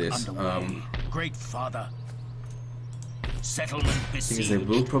like this, underway. Great Father. Settlement thing is, besieged. they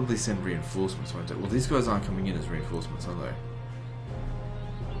will probably send reinforcements, won't they? Well, these guys aren't coming in as reinforcements, are they?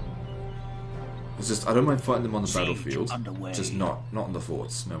 It's just, I don't mind fighting them on the Siege battlefield, underway. just not in the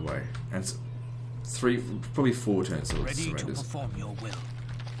forts, no way. And it's 3, probably 4 turns till it Ready to surrenders. perform your will.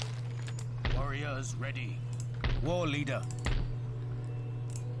 Warriors ready. War leader.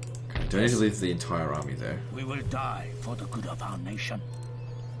 Okay, don't need to leave the entire army there. We will die for the good of our nation.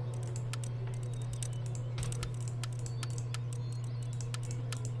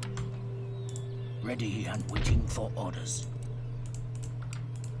 Ready and waiting for orders.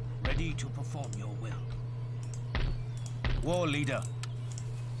 Ready to perform your will. War leader.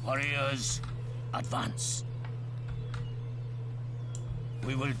 Warriors, advance.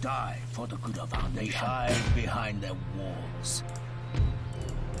 We will die for the good of our nation. Hide behind their walls.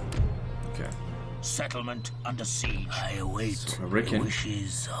 Okay. Settlement under siege. I await So I reckon the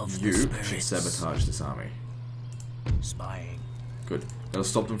wishes of you the should spirits. sabotage this army. Spying. Good. That'll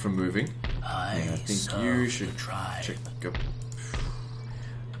stop them from moving. I And I think serve you the should tribe. check up.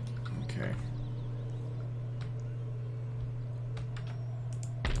 Okay.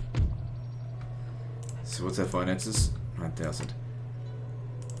 So what's our finances? 9,000.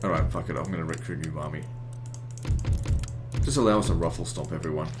 Alright, fuck it, I'm gonna recruit a new army. Just allow us to ruffle stomp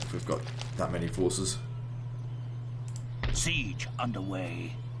everyone if we've got that many forces. Siege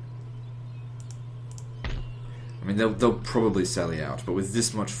underway. I mean, they'll probably sally out, but with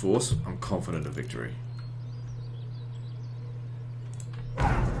this much force, I'm confident of victory.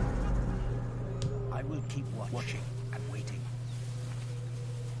 I will keep watching and waiting.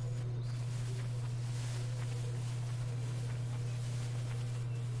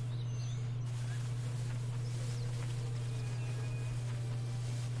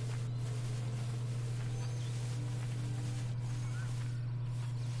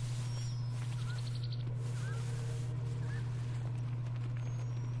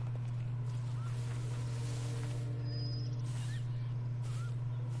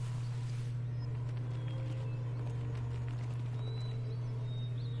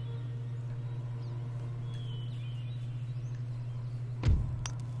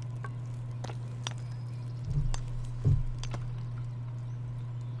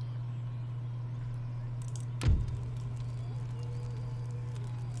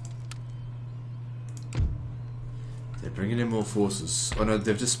 They're bringing in more forces. Oh no,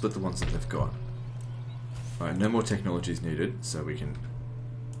 they've just split the ones that they've got. Alright, no more technology is needed, so we can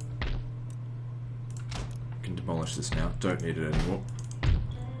demolish this now. Don't need it anymore.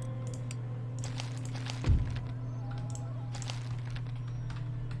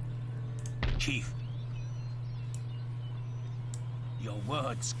 Chief. Your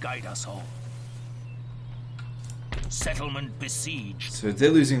words guide us all. Settlement besieged. So they're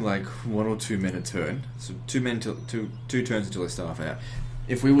losing like 1 or 2 men a turn. So 2 turns until they starve out.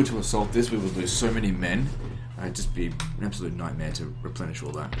 If we were to assault this, we would lose so many men. It'd just be an absolute nightmare to replenish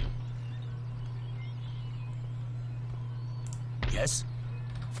all that. Yes?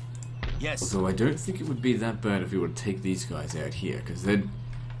 Yes. Although I don't think it would be that bad if we were to take these guys out here, because they'd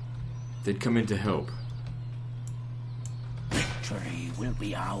come in to help. Victory will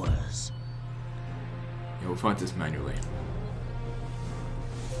be ours. Yeah, we'll fight this manually.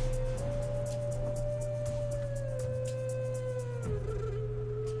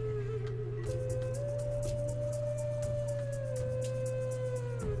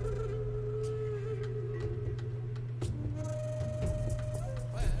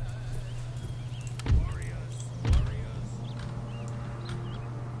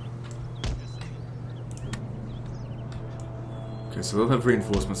 Okay, so they'll have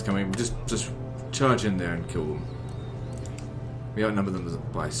reinforcements coming. Just charge in there and kill them. We outnumber them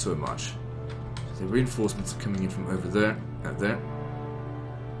by so much. The reinforcements are coming in from over there, out there.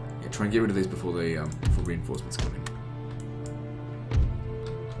 Yeah, try and get rid of these before they before reinforcements come in.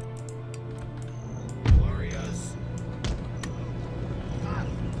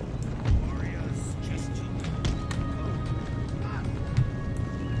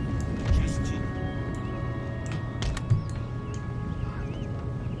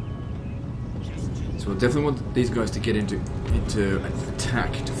 So we'll definitely want these guys to get into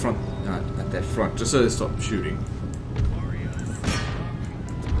attack to front at their front, just so they stop shooting.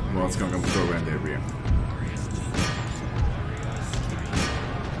 Well, it's going to go around their rear.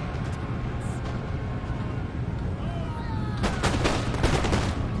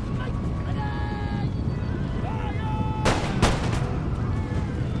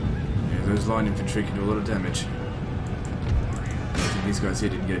 Yeah, those line infantry can do a lot of damage. I think these guys here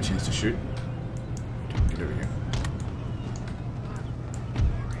didn't get a chance to shoot. Get over here.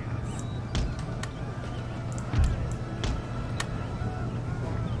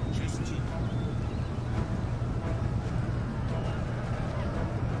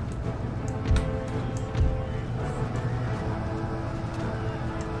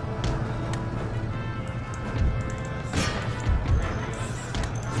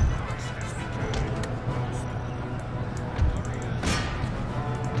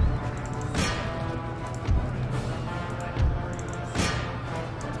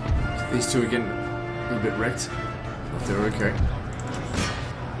 These two are getting a little bit wrecked, but they're okay.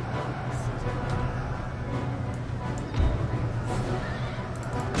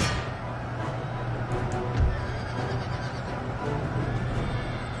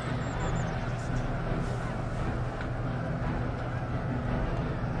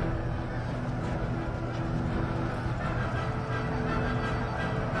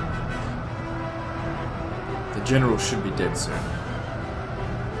 The general should be dead soon.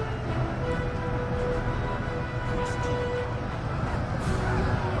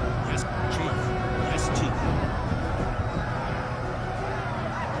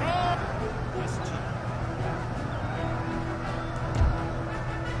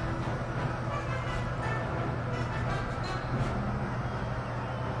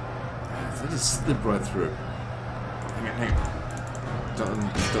 They just slip right through. Hang on. Don't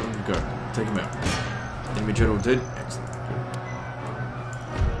let them go. Take him out. Enemy general dead. Excellent.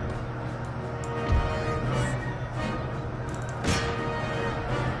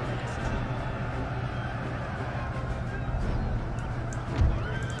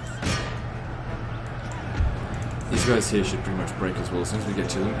 These guys here should pretty much break as well as soon as we get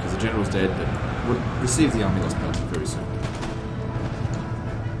to them, because the general's dead, but we'll receive the army loss penalty very soon.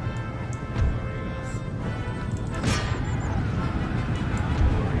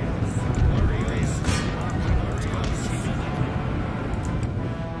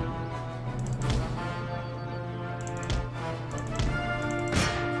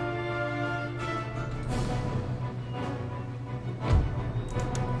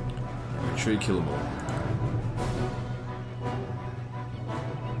 Make sure you kill them all.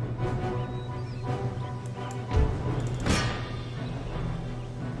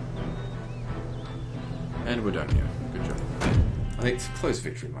 And we're done here. Good job. I think it's a close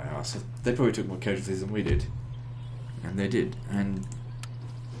victory, my ass. They probably took more casualties than we did. And they did. And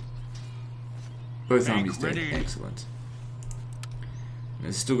both armies did. Excellent. And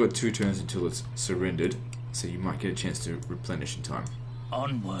it's still got 2 turns until it's surrendered, so you might get a chance to replenish in time.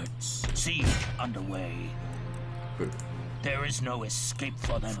 Onwards. Siege underway. Good. There is no escape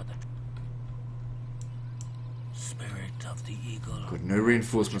for them. Spirit of the eagle. Good. No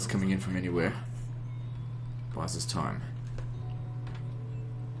reinforcements coming in from anywhere. Buys us time.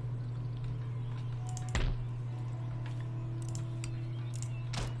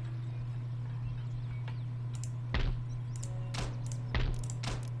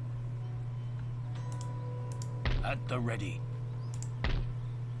 At the ready.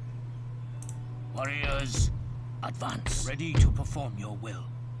 Warriors, advance. Ready to perform your will.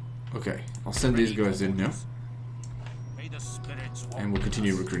 Okay, I'll send these guys in now. May the spirits walk And we'll with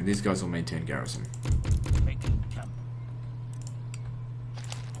continue us. recruiting. These guys will maintain garrison. Making camp.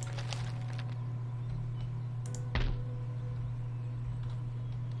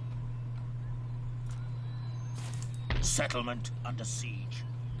 Settlement under siege.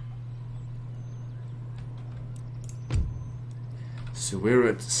 So we're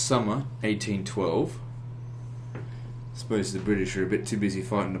at summer 1812. I suppose the British are a bit too busy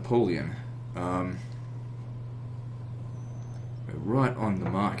fighting Napoleon. We're right on the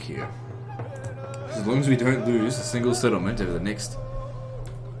mark here. As long as we don't lose a single settlement over the next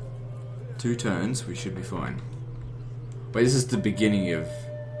 2 turns, we should be fine. But this is the beginning of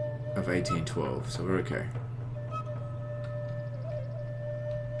 1812, so we're okay.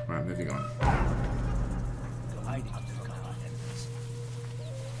 Alright, moving on. Hiding under cover enemies.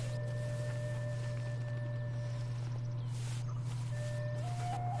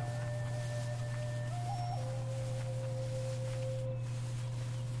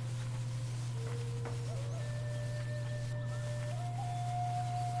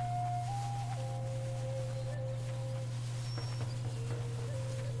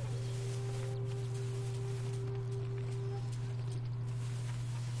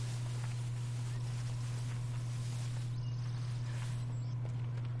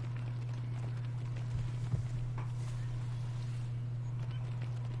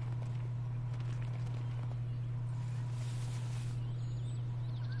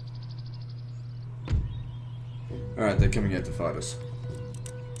 Alright, they're coming out to fight us.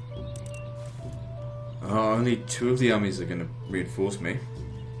 Oh, only 2 of the armies are going to reinforce me.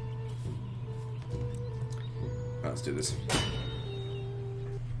 Right, let's do this.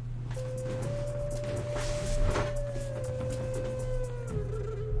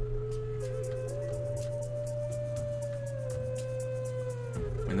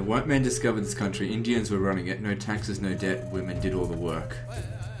 When the white man discovered this country, Indians were running it. No taxes, no debt. Women did all the work.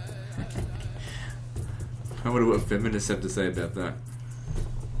 I wonder what feminists have to say about that.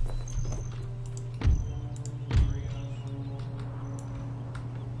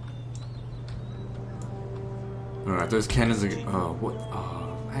 Alright, those cannons are... Oh, what?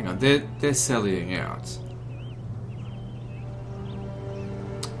 Oh, hang on. They're sallying out.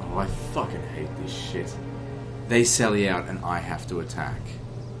 Oh, I fucking hate this shit. They sally out and I have to attack.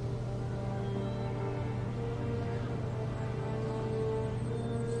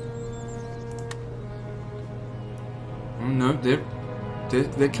 No,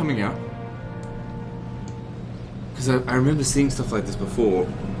 they're coming out. Because I remember seeing stuff like this before,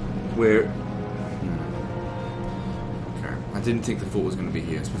 where... Okay, I didn't think the fort was going to be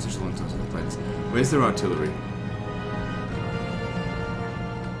here. It's been such a long time since I played this. Where's their artillery?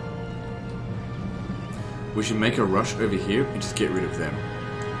 We should make a rush over here and just get rid of them.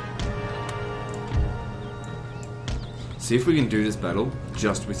 See if we can do this battle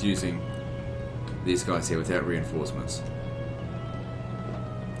just with using these guys here without reinforcements.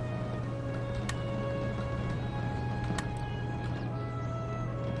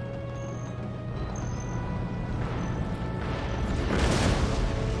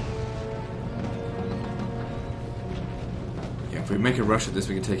 Yeah, if we make a rush at this,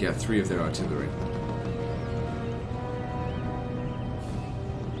 we can take out 3 of their artillery.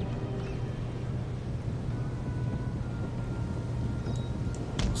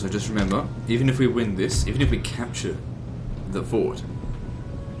 So just remember, even if we win this, even if we capture the fort,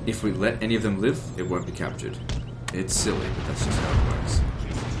 if we let any of them live, it won't be captured. It's silly, but that's just how it works.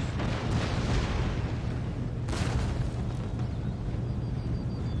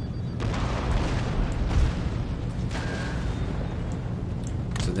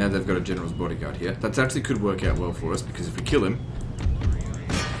 So now they've got a general's bodyguard here. That actually could work out well for us, because if we kill him,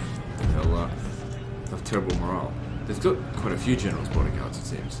 they'll have terrible morale. They've got quite a few generals' bodyguards, it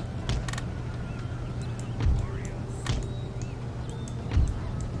seems.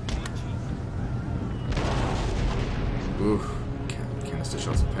 Ooh, canister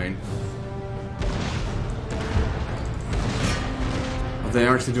shots of pain. Oh, they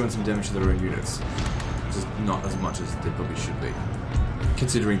are actually doing some damage to their own units. Just not as much as they probably should be.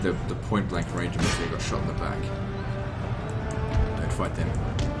 Considering the point-blank range in which they got shot in the back. Don't fight them.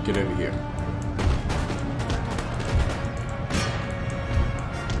 Get over here.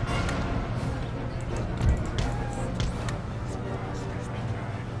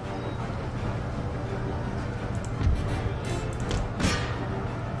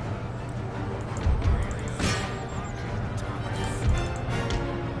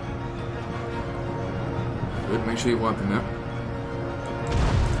 Make sure you wipe them out.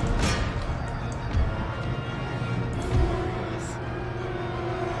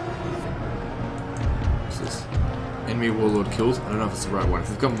 What's this? Enemy warlord killed. I don't know if it's the right one. If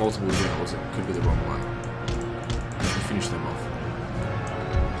they've got multiple generals, it could be the wrong one. We'll finish them off.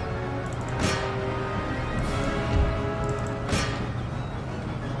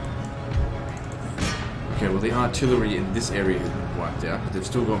 Okay, well the artillery in this area has been wiped out, but they've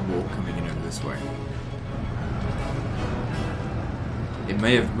still got more coming in over this way.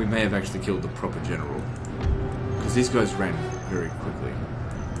 We may have actually killed the proper general, because these guys ran very quickly.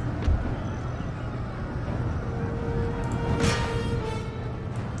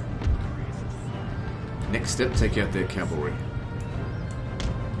 Next step, take out their cavalry.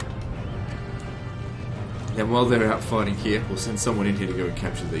 Then while they're out fighting here, we'll send someone in here to go and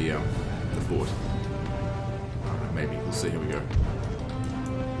capture the fort. Maybe, we'll see, here we go.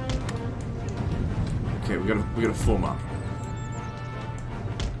 Okay, we gotta form up.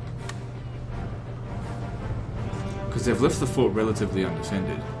 Because they've left the fort relatively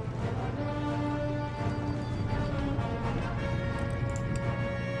undefended.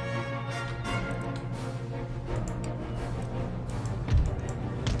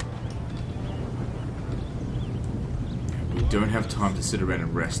 We don't have time to sit around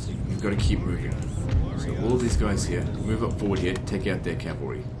and rest. We've got to keep moving. So all these guys here, move up forward here, take out their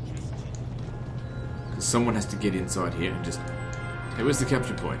cavalry. Because someone has to get inside here and just... Hey, where's the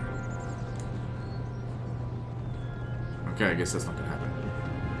capture point? Okay, I guess that's not going to happen.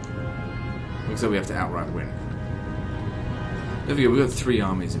 Looks like we have to outright win. There we go, we've got 3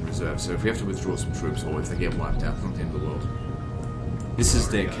 armies in reserve, so if we have to withdraw some troops or if they get wiped out, it's not the end of the world. This is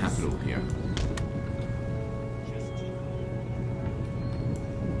their capital here.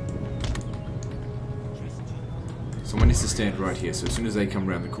 Someone needs to stand right here, so as soon as they come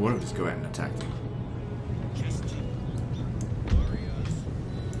around the corner, we'll just go out and attack them.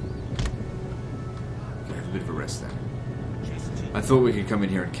 Okay, have a bit of a rest then. I thought we could come in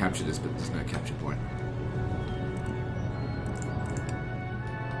here and capture this, but there's no capture point.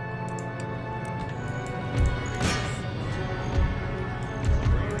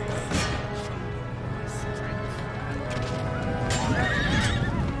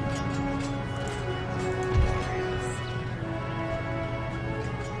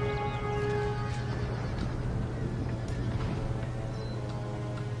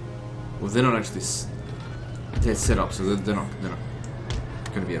 Well, they're not actually... They're set up, so they're not going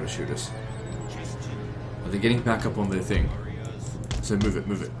to be able to shoot us. But they're getting back up on their thing. So move it,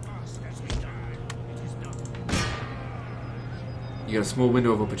 move it. You got a small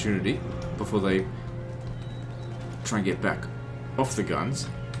window of opportunity before they try and get back off the guns.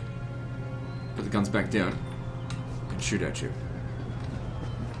 Put the guns back down and shoot at you.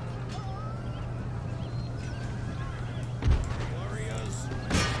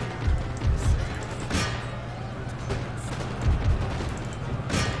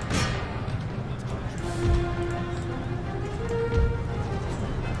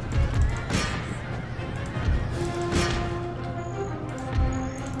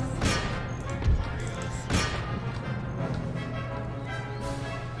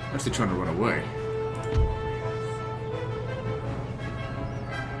 Actually trying to run away.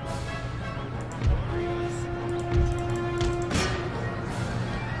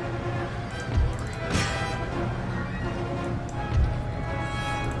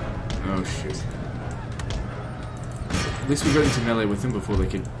 Oh shit. At least we got into melee with them before they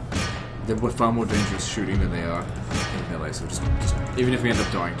could... They were far more dangerous shooting than they are in melee, so just even if we end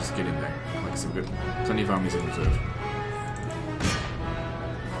up dying, just get in there. Like I said, we've got plenty of armies in reserve.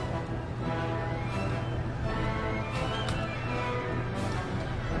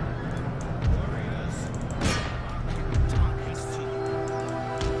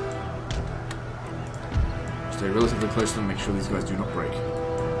 Stay relatively close to them, make sure these guys do not break.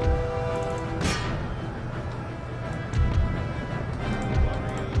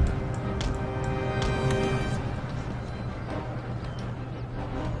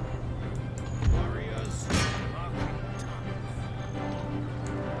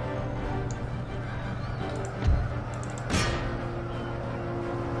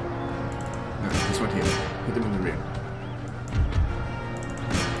 No, this one here. Hit them in the rear.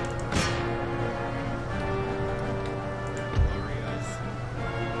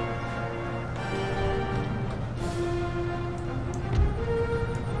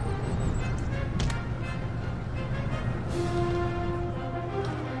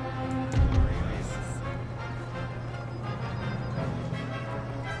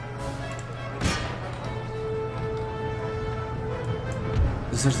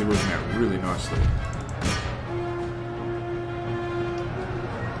 This is actually working out really nicely.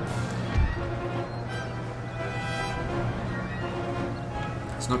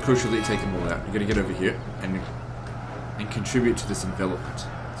 It's not crucial that you take them all out. You've got to get over here and contribute to this envelopment. It's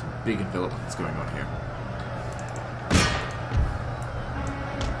a big envelopment that's going on here.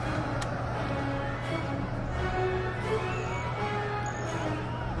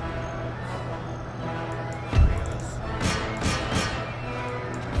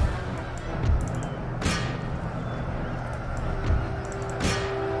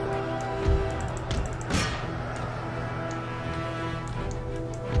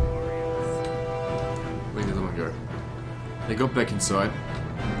 They got back inside.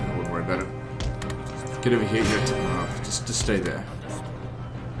 I wouldn't worry about it. Get over here. Just stay there.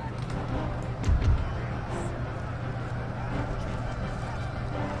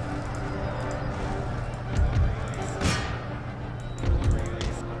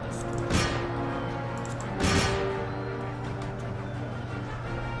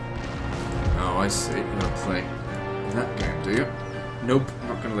 I see. You don't play that game, do you? Nope,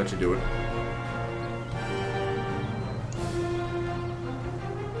 not gonna let you do it.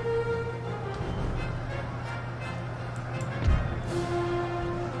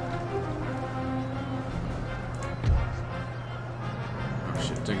 Oh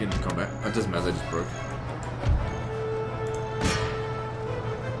shit, don't get into combat. That doesn't matter, they just broke.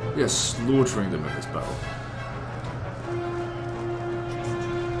 We are slaughtering them in this battle.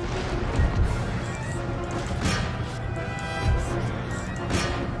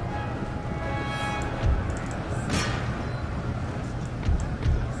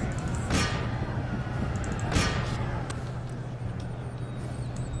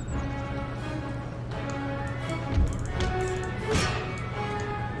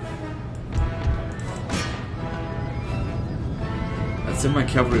 Send my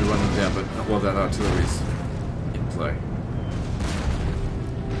cavalry to run them down, but not while that artillery's in play.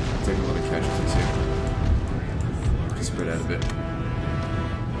 Take a lot of casualties here. Just spread out a bit.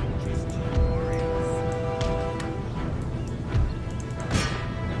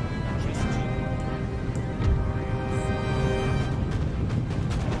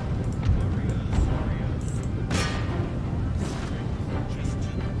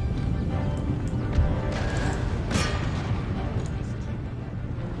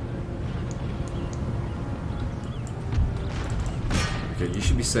 Okay, you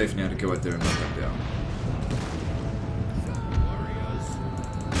should be safe now to go out there and knock them down.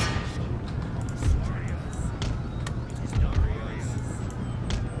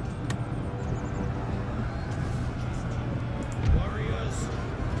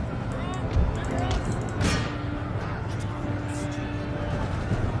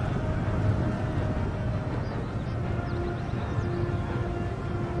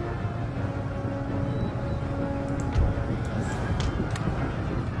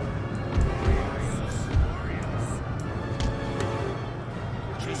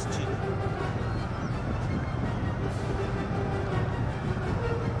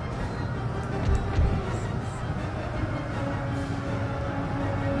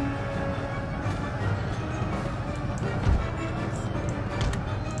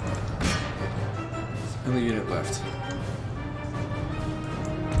 Only unit left.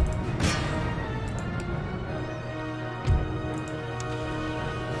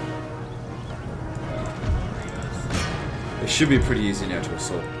 It should be pretty easy now to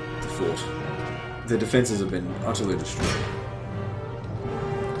assault the fort. The defenses have been utterly destroyed.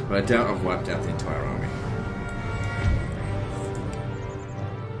 But I doubt I've wiped out the entire army.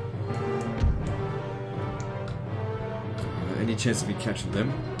 Any chance of me catching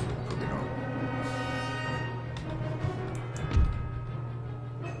them? Probably not.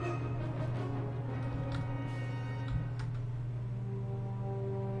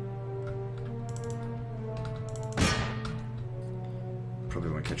 Probably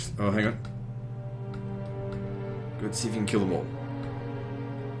won't catch them. Oh, hang on. Good, see if you can kill them all.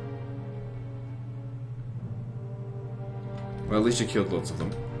 Well, at least you killed lots of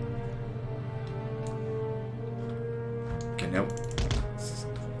them. Okay, now,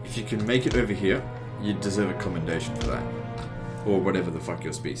 if you can make it over here, you deserve a commendation for that. Or whatever the fuck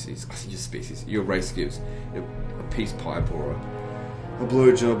your your race gives. A peace pipe or a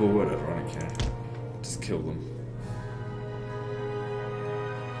blowjob or whatever, I don't care. Just kill them.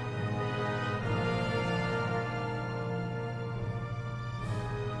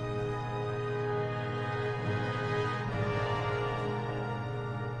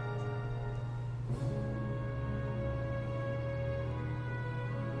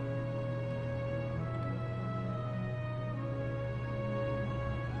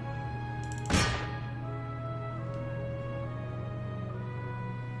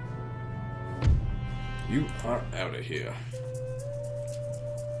 You are out of here.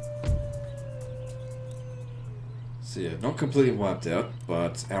 So yeah, not completely wiped out,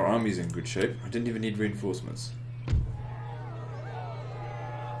 but our army's in good shape. I didn't even need reinforcements.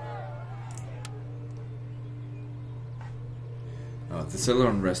 The cellar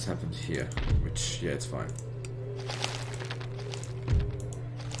unrest happened here, which, yeah, it's fine.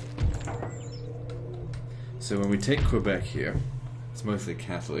 So when we take Quebec here, it's mostly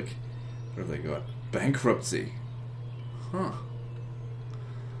Catholic. What have they got? Bankruptcy. Huh.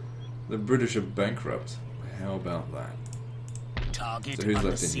 The British are bankrupt. How about that? Target So who's under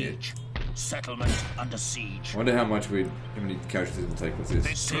left in here? siege. Settlement under siege. I wonder how many casualties we'll take with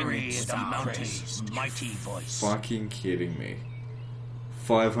this. Victory is the mountain's mighty voice. Fucking kidding me.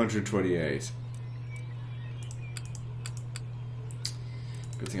 528.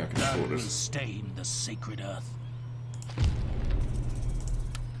 Good thing I can Blood afford will it. stain the sacred earth.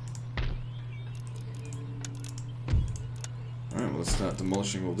 let's start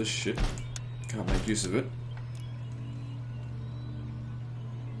demolishing all this shit. Can't make use of it.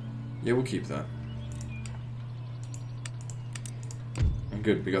 Yeah, we'll keep that. And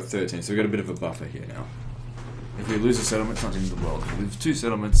good, we got 13, so we got a bit of a buffer here now. If we lose a settlement, it's not the end of the world. If we lose 2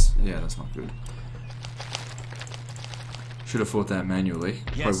 settlements, yeah, that's not good. Should have fought that manually.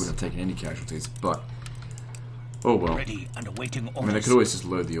 Yes. Probably wouldn't have taken any casualties, but oh well. Ready and awaiting orders. I mean, I could always just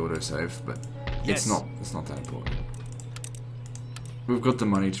load the autosave, but yes. it's not that important. We've got the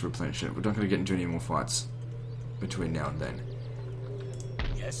money to replenish it. We're not going to get into any more fights between now and then.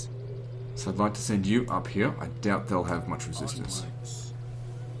 Yes. So I'd like to send you up here. I doubt they'll have much resistance. Onwards.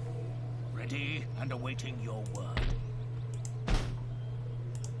 Ready and awaiting your word.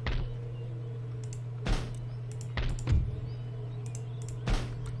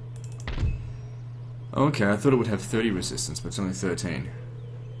 Okay, I thought it would have 30 resistance, but it's only 13.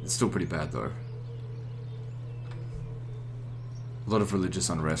 It's still pretty bad, though. A lot of religious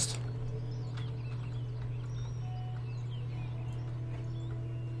unrest.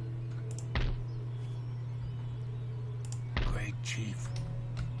 Great Chief,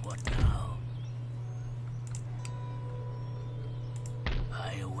 what now?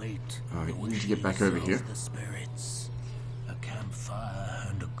 I await. Alright, you need to get back over here. The spirits, a campfire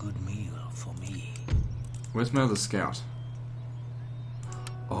and a good meal for me. Where's my other scout?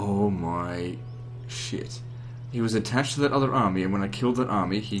 Oh my shit. He was attached to that other army, and when I killed that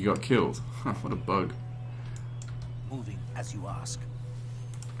army, he got killed. Huh, what a bug. Moving as you ask.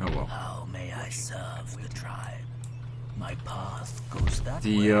 Oh well. How may I serve the tribe? My path goes that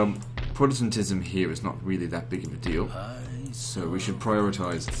way. The Protestantism here is not really that big of a deal, so we should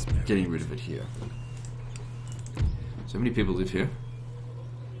prioritize getting rid of it here. So how many people live here?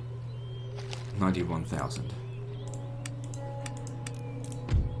 91,000.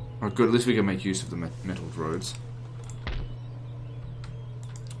 Oh good, at least we can make use of the metal roads.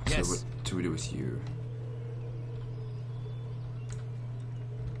 Yes. So what do we do with you?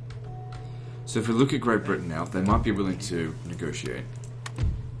 So if we look at Great Britain now, they might be willing to negotiate.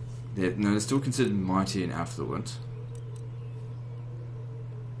 They're still considered mighty and affluent.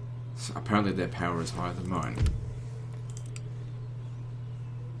 So apparently their power is higher than mine.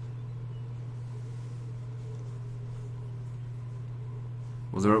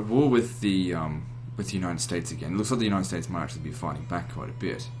 Well, they're at war with the United States again. It looks like the United States might actually be fighting back quite a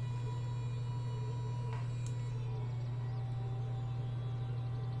bit.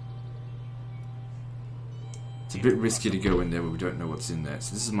 It's a bit risky to go in there where we don't know what's in there.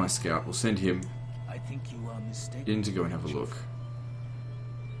 So this is my scout. We'll send him I think you are mistaken. in to go and have a look.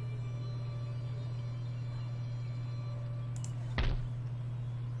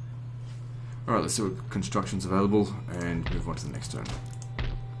 Alright, let's see what construction's available and move on to the next turn.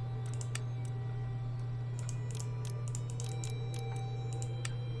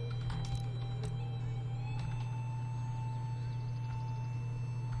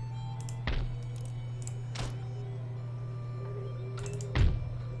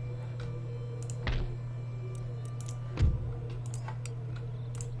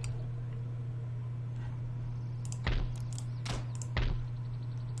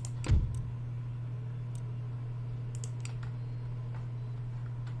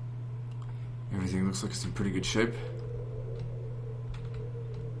 Everything looks like it's in pretty good shape.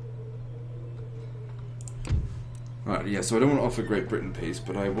 Right, yeah, so I don't want to offer Great Britain peace,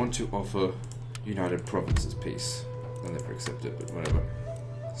 but I want to offer United Provinces peace. They'll never accept it, but whatever.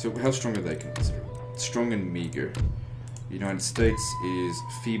 So how strong are they considered? Strong and meager. The United States is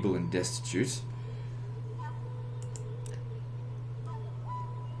feeble and destitute.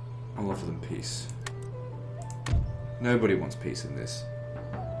 I'll offer them peace. Nobody wants peace in this.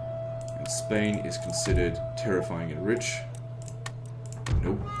 And Spain is considered terrifying and rich.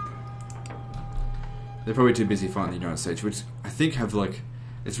 Nope. They're probably too busy fighting the United States, which I think have like...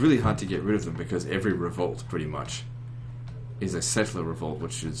 It's really hard to get rid of them because every revolt, pretty much, is a settler revolt,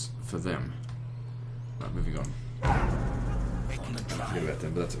 which is for them. Right, moving on. I forget about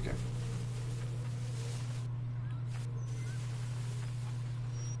them, but that's okay.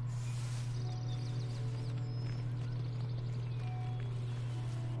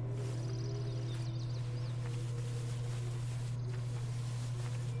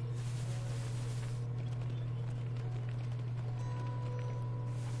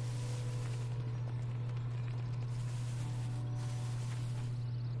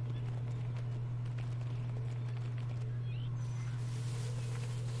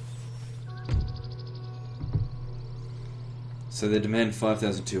 So they demand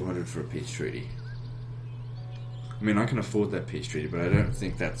 5,200 for a peace treaty. I mean, I can afford that peace treaty, but I don't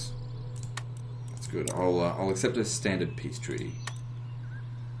think that's good. I'll accept a standard peace treaty.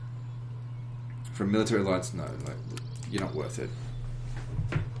 For a military alliance, no. Like, you're not worth it.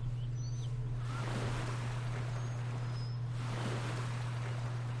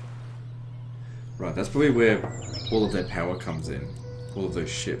 Right, that's probably where all of their power comes in. All of those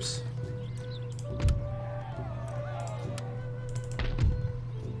ships.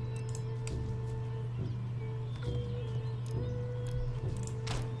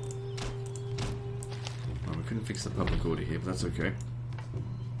 Oh, we couldn't fix the public order here, but that's okay.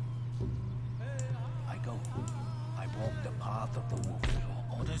 I go. I walk the path of the wolf.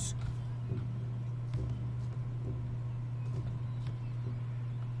 Your orders?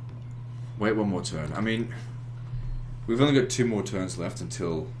 Wait one more turn. I mean, we've only got 2 more turns left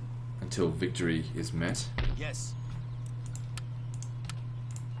until victory is met. Yes.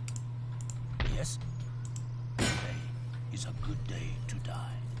 Yes. Today is a good day to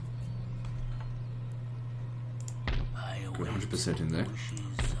die. I Got await 100% in there. the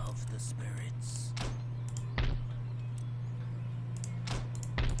wishes of the spirits.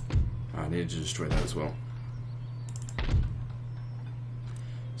 I needed to destroy that as well.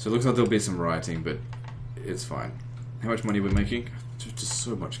 So it looks like there'll be some rioting, but it's fine. How much money we're making? Just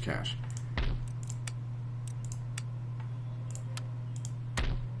so much cash.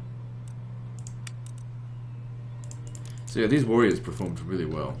 So yeah, these warriors performed really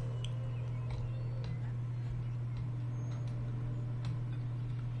well.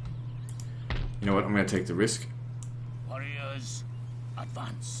 You know what? I'm going to take the risk. Warriors,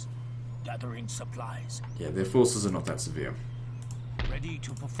 advance. Gathering supplies. Yeah, their forces are not that severe. Ready to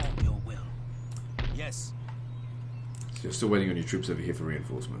perform your will. Yes. So you're still waiting on your troops over here for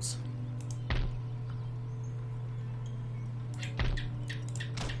reinforcements.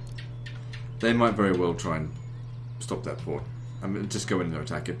 They might very well try and stop that port. I mean, just go in and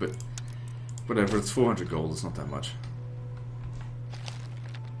attack it, but whatever, it's 400 gold, it's not that much.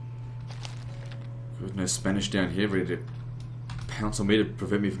 There's no Spanish down here ready to pounce on me to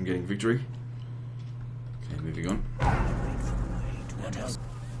prevent me from getting victory. Okay, moving on. What else?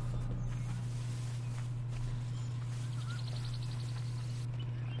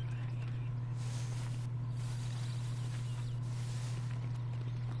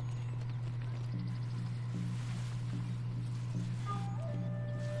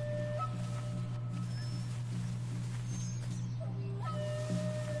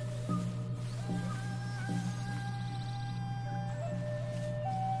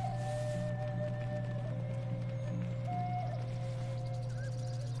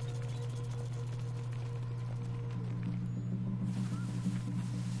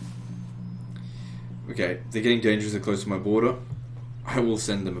 Okay, they're getting dangerously close to my border. I will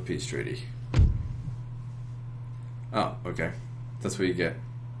send them a peace treaty. Oh, okay. That's what you get.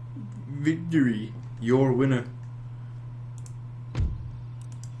 Victory! Your winner.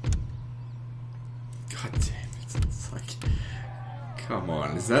 God damn it. It's like... Come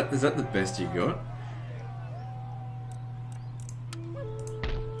on, is that the best you got?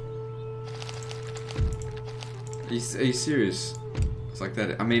 Are you serious? Like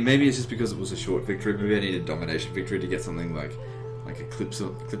that. I mean, maybe it's just because it was a short victory. Maybe I need a domination victory to get something like a clip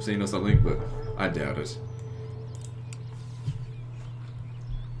scene or something, but I doubt it.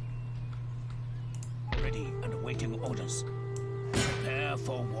 Ready and awaiting orders. Prepare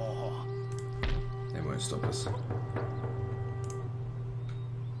for war. They won't stop us. So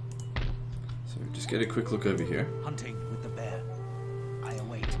just get a quick look over here. Hunting with the bear. I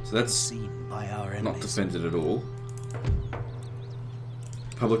await. So that's seen by our enemies. not defended at all.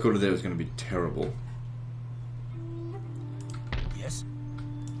 Public order there is going to be terrible. Yes.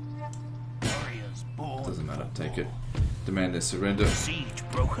 Warriors born. Doesn't matter. for Take war. it. Demand their surrender. Siege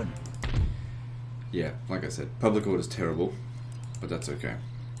broken. Yeah, like I said, public order is terrible, but that's okay.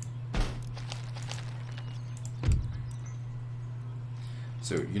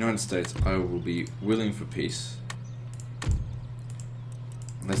 So, United States, I will be willing for peace.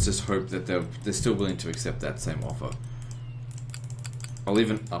 Let's just hope that they're still willing to accept that same offer. I'll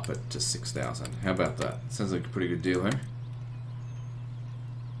even up it to 6,000. How about that? Sounds like a pretty good deal, eh?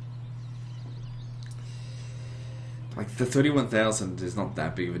 Like, the 31,000 is not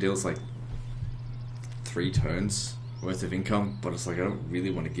that big of a deal. It's like 3 turns worth of income, but it's like, I don't really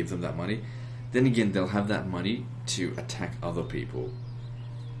want to give them that money. Then again, they'll have that money to attack other people.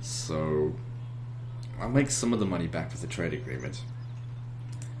 So, I'll make some of the money back with the trade agreement.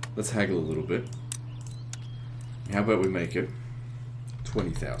 Let's haggle a little bit. How about we make it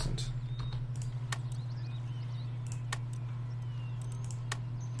 20,000.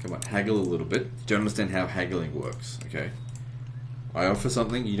 Come on, haggle a little bit. You don't understand how haggling works, okay? I offer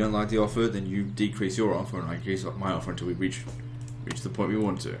something, you don't like the offer, then you decrease your offer, and I increase my offer until we reach the point we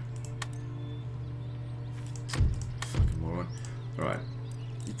want to. Alright.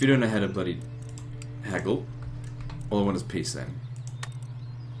 If you don't know how to bloody haggle, all I want is peace then.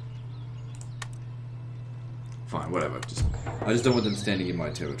 Fine, whatever. I just don't want them standing in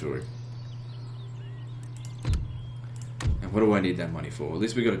my territory. And what do I need that money for? At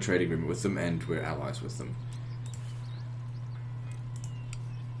least we got a trade agreement with them and we're allies with them.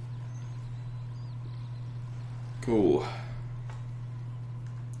 Cool.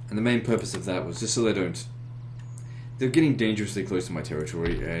 And the main purpose of that was just so they don't... They're getting dangerously close to my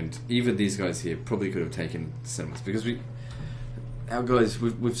territory, and even these guys here probably could have taken settlements, because our guys,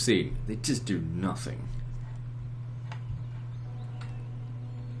 we've seen, they just do nothing.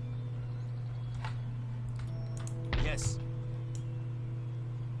 Yes.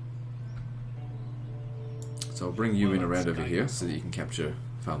 So I'll bring you in around over here so that you can capture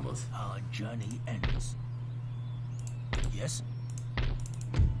Falmouth. Our journey ends. Yes.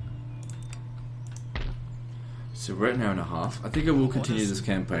 So we're at an hour and a half. I think I will continue this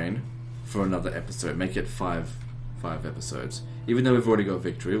campaign for another episode. Make it five episodes. Even though we've already got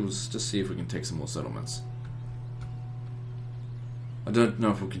victory, we'll just see if we can take some more settlements. I don't know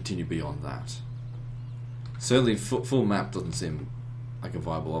if we'll continue beyond that. Certainly full map doesn't seem like a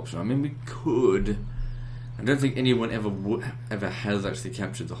viable option. I mean, we could. I don't think anyone ever has actually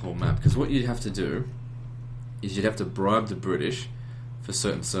captured the whole map, because what you'd have to do is you'd have to bribe the British for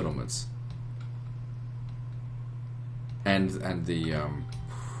certain settlements. And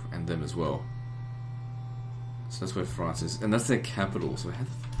them as well. So that's where France is, and that's their capital. So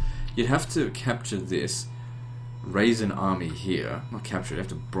you'd have to capture this, raise an army here, not capture it, you have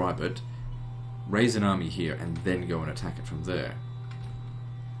to bribe it, raise an army here, and then go and attack it from there.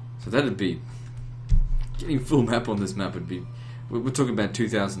 So that'd be getting full map on this map would be. We're talking about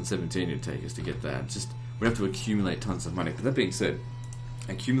 2017 it'd take us to get that. Just we'd have to accumulate tons of money. But that being said,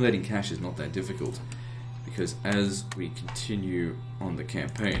 accumulating cash is not that difficult. Because as we continue on the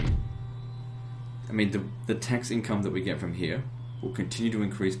campaign, I mean, the tax income that we get from here will continue to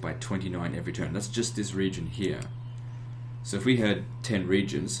increase by 29 every turn. That's just this region here. So if we had 10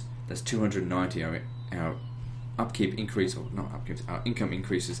 regions, that's 290. Our upkeep increase, or not upkeep, our income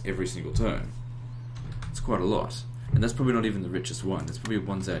increases every single turn. It's quite a lot. And that's probably not even the richest one. There's probably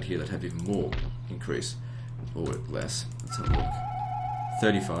ones out here that have even more increase. Or less. Let's have a look.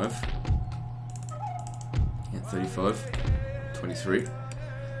 35. Yeah, 35, 23.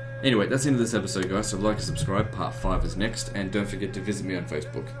 Anyway, that's the end of this episode, guys. So like and subscribe. Part 5 is next. And don't forget to visit me on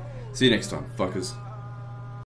Facebook. See you next time, fuckers.